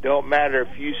 Don't matter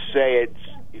if you say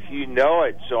if you know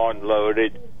it's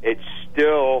unloaded, it's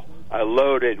still a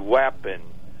loaded weapon.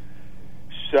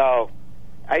 So,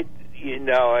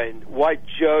 and what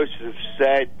Joseph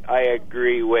said, I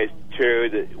agree with too,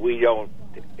 that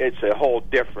it's a whole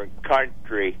different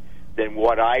country than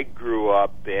what I grew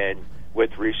up in,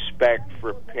 with respect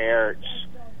for parents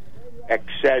et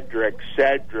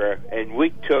cetera, and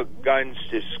we took guns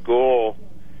to school.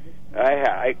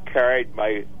 I carried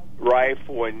my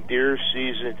rifle in deer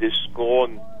season to school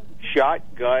and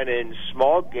shotgun in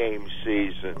small game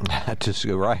season. Just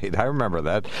right. I remember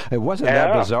that. It wasn't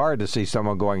that bizarre to see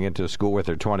someone going into school with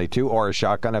their .22 or a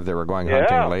shotgun if they were going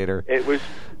hunting later. It was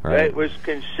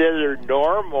considered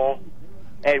normal,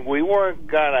 and we weren't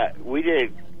gonna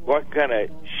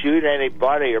shoot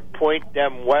anybody or point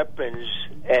them weapons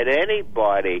at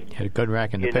anybody. Had a gun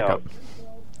rack in the pickup.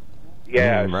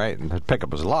 Yeah, right. And the pickup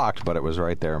was locked, but it was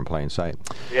right there in plain sight.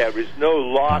 Yeah, there was no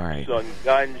locks on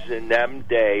guns in them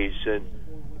days, and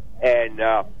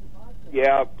if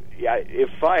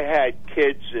I had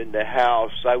kids in the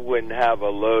house, I wouldn't have a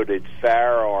loaded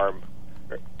firearm.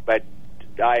 But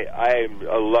I am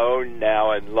alone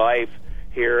now in life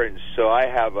here, and so I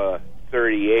have a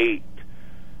 .38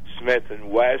 Smith &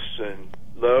 Wesson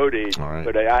loaded,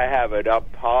 but I have it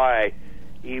up high,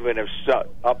 even if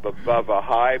up above a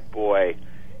high boy,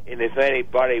 and if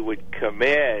anybody would come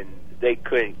in, they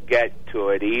couldn't get to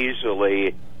it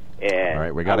easily. And all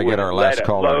right, we got to get our last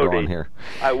caller going here.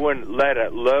 I wouldn't let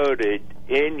it loaded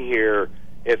in here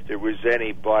if there was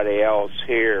anybody else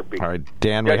here. All right,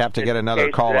 Dan, we have to get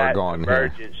another caller going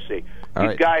here. Emergency.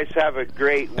 You guys have a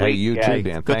great week. Hey, you too,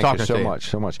 Dan. Thank you so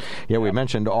much. Yeah, we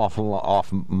mentioned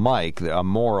off mic a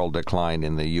moral decline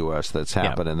in the U.S. that's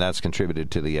happened, and that's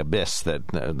contributed to the abyss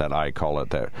that I call it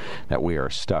that we are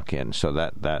stuck in. So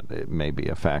that may be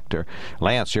a factor.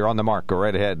 Lance, you're on the mark. Go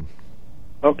right ahead.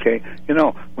 Okay.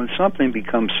 When something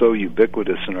becomes so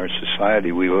ubiquitous in our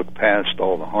society, we look past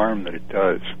all the harm that it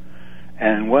does.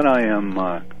 And what I am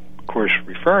of course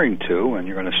referring to, and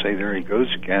you're going to say there he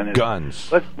goes again, is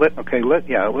guns. Let's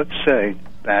say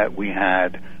that we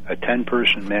had a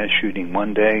 10-person mass shooting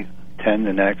one day, 10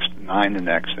 the next, 9 the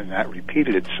next, and that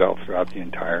repeated itself throughout the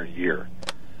entire year.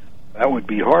 That would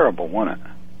be horrible, wouldn't it?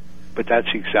 But that's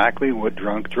exactly what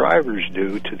drunk drivers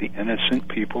do to the innocent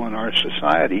people in our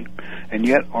society, and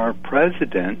yet our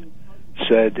president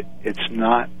said it's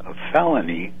not a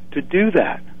felony to do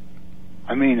that.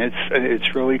 I mean,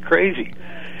 it's really crazy.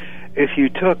 If you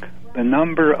took the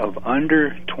number of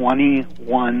under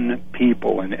 21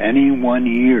 people in any 1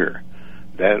 year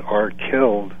that are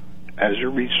killed as a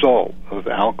result of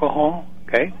alcohol,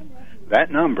 okay, that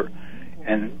number,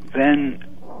 and then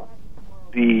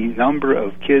the number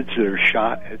of kids that are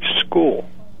shot at school,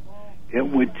 it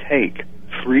would take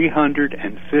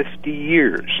 350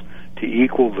 years to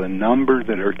equal the number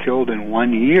that are killed in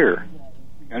 1 year.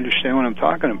 You understand what I'm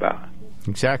talking about?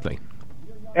 Exactly.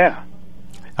 Yeah.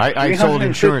 I sold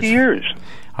insurance. Years.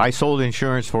 I sold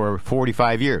insurance for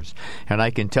 45 years, and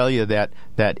I can tell you that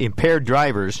impaired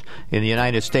drivers in the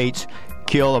United States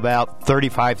kill about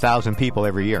 35,000 people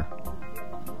every year.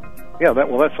 Yeah,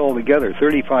 that's all together.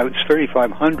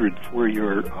 3,500 for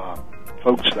your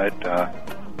folks that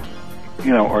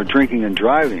are drinking and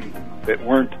driving that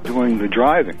weren't doing the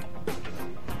driving.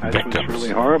 That's what's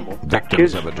really horrible.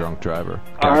 Victims of a drunk driver.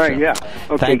 Gotcha. All right, yeah.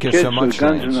 Okay, thank you kids so much, with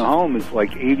guns Lance. in the home is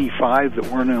like 85 that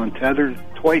weren't untethered.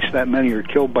 Twice that many are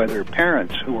killed by their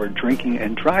parents who are drinking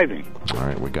and driving. All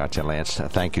right, we got you, Lance.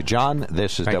 Thank you, John.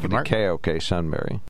 This is WKOK Sunbury.